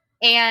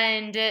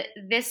 And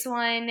this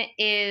one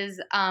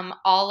is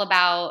all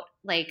about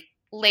like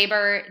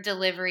labor,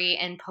 delivery,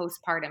 and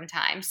postpartum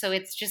time. So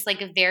it's just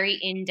like a very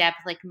in-depth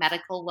like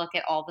medical look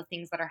at all the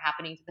things that are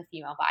happening to the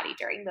female body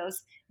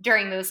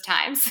during those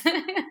times.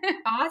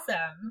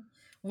 Awesome.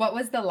 What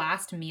was the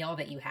last meal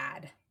that you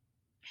had?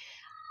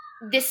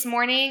 This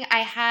morning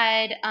I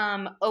had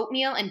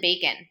oatmeal and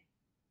bacon.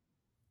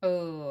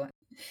 Oh,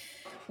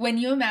 when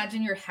you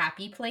imagine your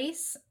happy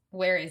place,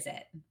 where is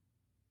it?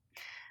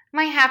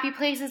 My happy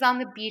place is on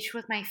the beach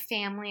with my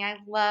family. I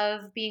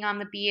love being on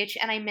the beach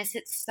and I miss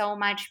it so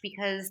much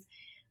because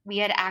we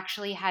had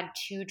actually had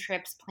 2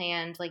 trips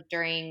planned like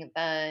during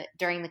the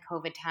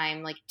COVID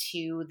time, like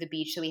to the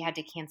beach. So we had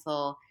to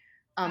cancel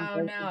Oh both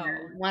of no.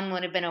 them. One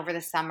would have been over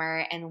the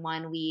summer, and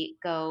one we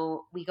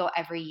go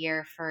every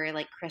year for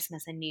like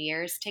Christmas and New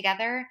Year's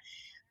together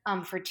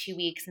for 2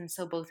 weeks. And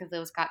so both of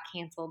those got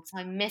canceled. So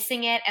I'm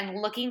missing it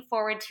and looking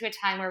forward to a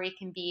time where we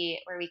can be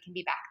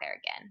back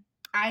there again.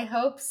 I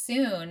hope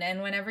soon.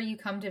 And whenever you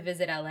come to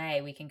visit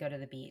LA, we can go to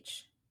the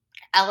beach.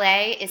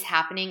 LA is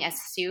happening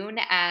as soon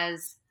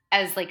as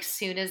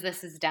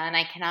this is done.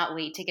 I cannot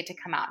wait to get to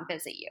come out and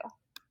visit you.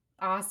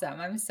 Awesome.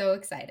 I'm so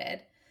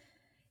excited.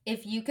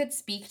 If you could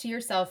speak to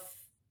yourself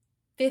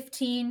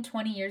 15,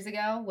 20 years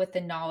ago with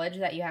the knowledge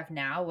that you have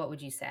now, what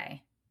would you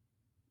say?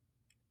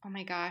 Oh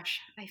my gosh.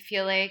 I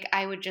feel like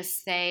I would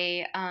just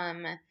say,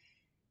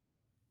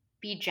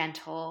 be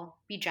gentle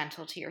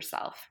to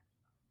yourself.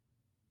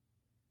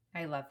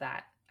 I love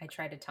that. I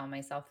try to tell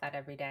myself that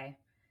every day.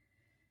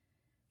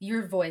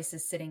 Your voice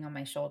is sitting on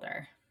my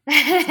shoulder.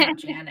 It's not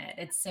Janet.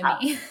 It's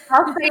Simi.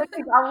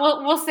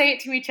 We'll say it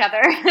to each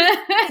other.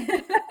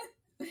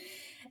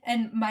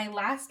 And my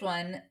last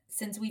one,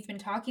 since we've been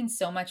talking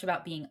so much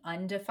about being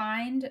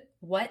undefined,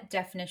 what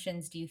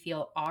definitions do you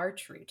feel are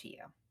true to you?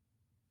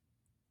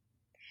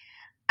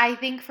 I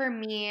think for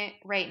me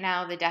right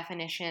now, the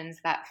definitions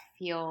that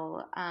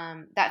feel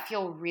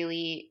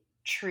really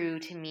true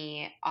to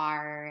me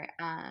are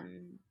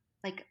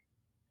like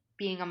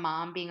being a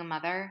mom, being a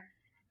mother.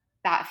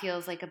 That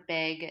feels like a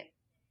big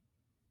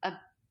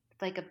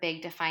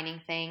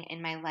defining thing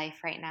in my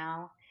life right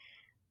now.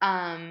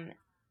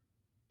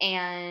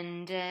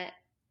 And I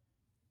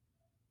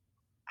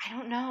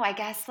don't know, I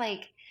guess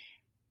like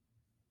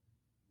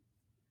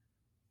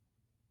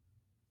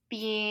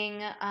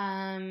being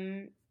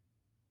a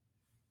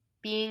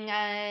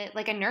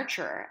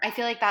nurturer. I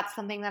feel like that's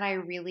something that I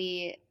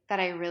really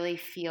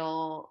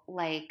feel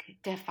like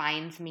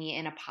defines me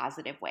in a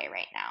positive way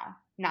right now.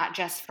 Not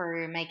just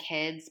for my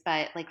kids,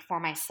 but like for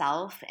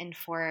myself and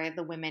for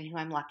the women who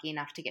I'm lucky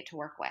enough to get to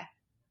work with.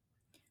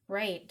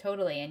 Right,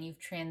 totally. And you've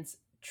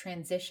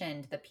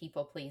transitioned the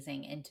people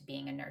pleasing into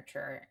being a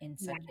nurturer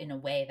in a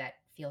way that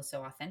feels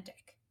so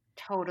authentic.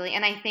 Totally.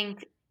 And I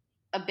think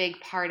a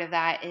big part of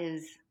that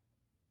is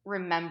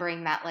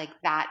remembering that like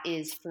that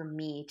is for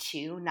me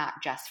too,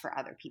 not just for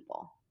other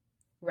people.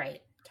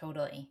 Right,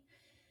 totally.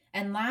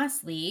 And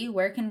lastly,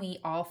 where can we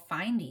all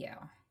find you?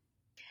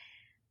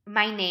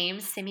 My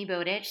name's Simi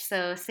Bowditch,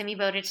 so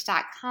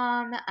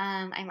simibowditch.com.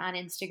 I'm on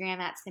Instagram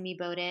at Simi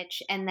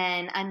Bowditch, and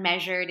then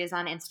Unmeasured is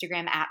on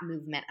Instagram at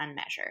Movement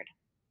Unmeasured.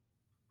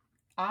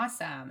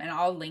 Awesome. And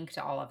I'll link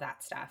to all of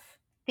that stuff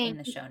in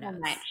the show notes. Thank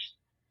you so much.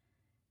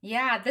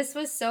 Yeah, this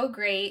was so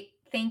great.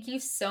 Thank you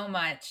so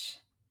much.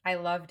 I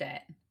loved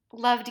it.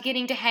 Loved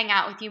getting to hang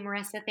out with you,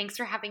 Marissa. Thanks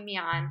for having me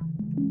on.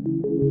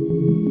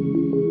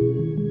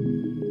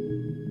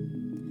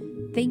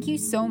 Thank you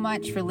so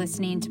much for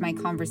listening to my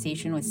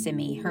conversation with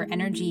Simi. Her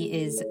energy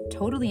is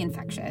totally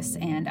infectious.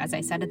 And as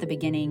I said at the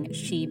beginning,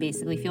 she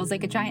basically feels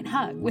like a giant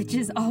hug, which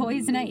is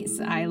always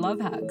nice. I love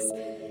hugs.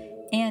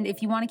 And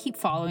if you want to keep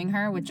following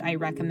her, which I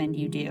recommend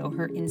you do,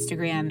 her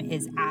Instagram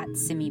is at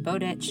Simi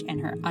Bowditch, and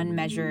her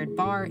Unmeasured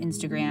Bar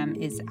Instagram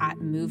is at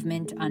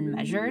Movement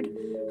Unmeasured.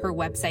 Her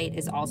website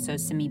is also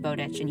Simi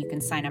Bowditch, and you can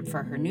sign up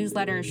for her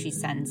newsletter. She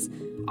sends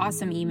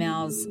awesome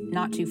emails,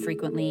 not too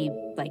frequently,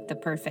 like the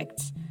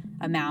perfect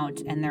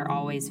amount, and they're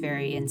always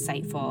very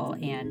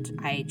insightful, and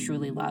I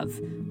truly love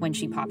when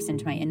she pops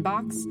into my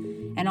inbox.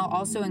 And I'll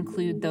also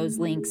include those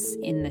links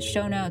in the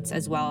show notes,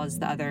 as well as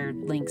the other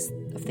links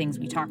of things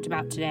we talked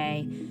about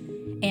today.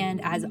 And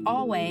as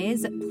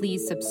always,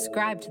 please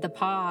subscribe to the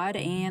pod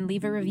and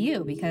leave a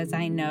review, because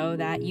I know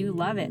that you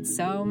love it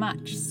so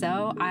much.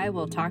 So I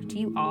will talk to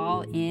you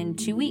all in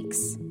 2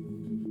 weeks.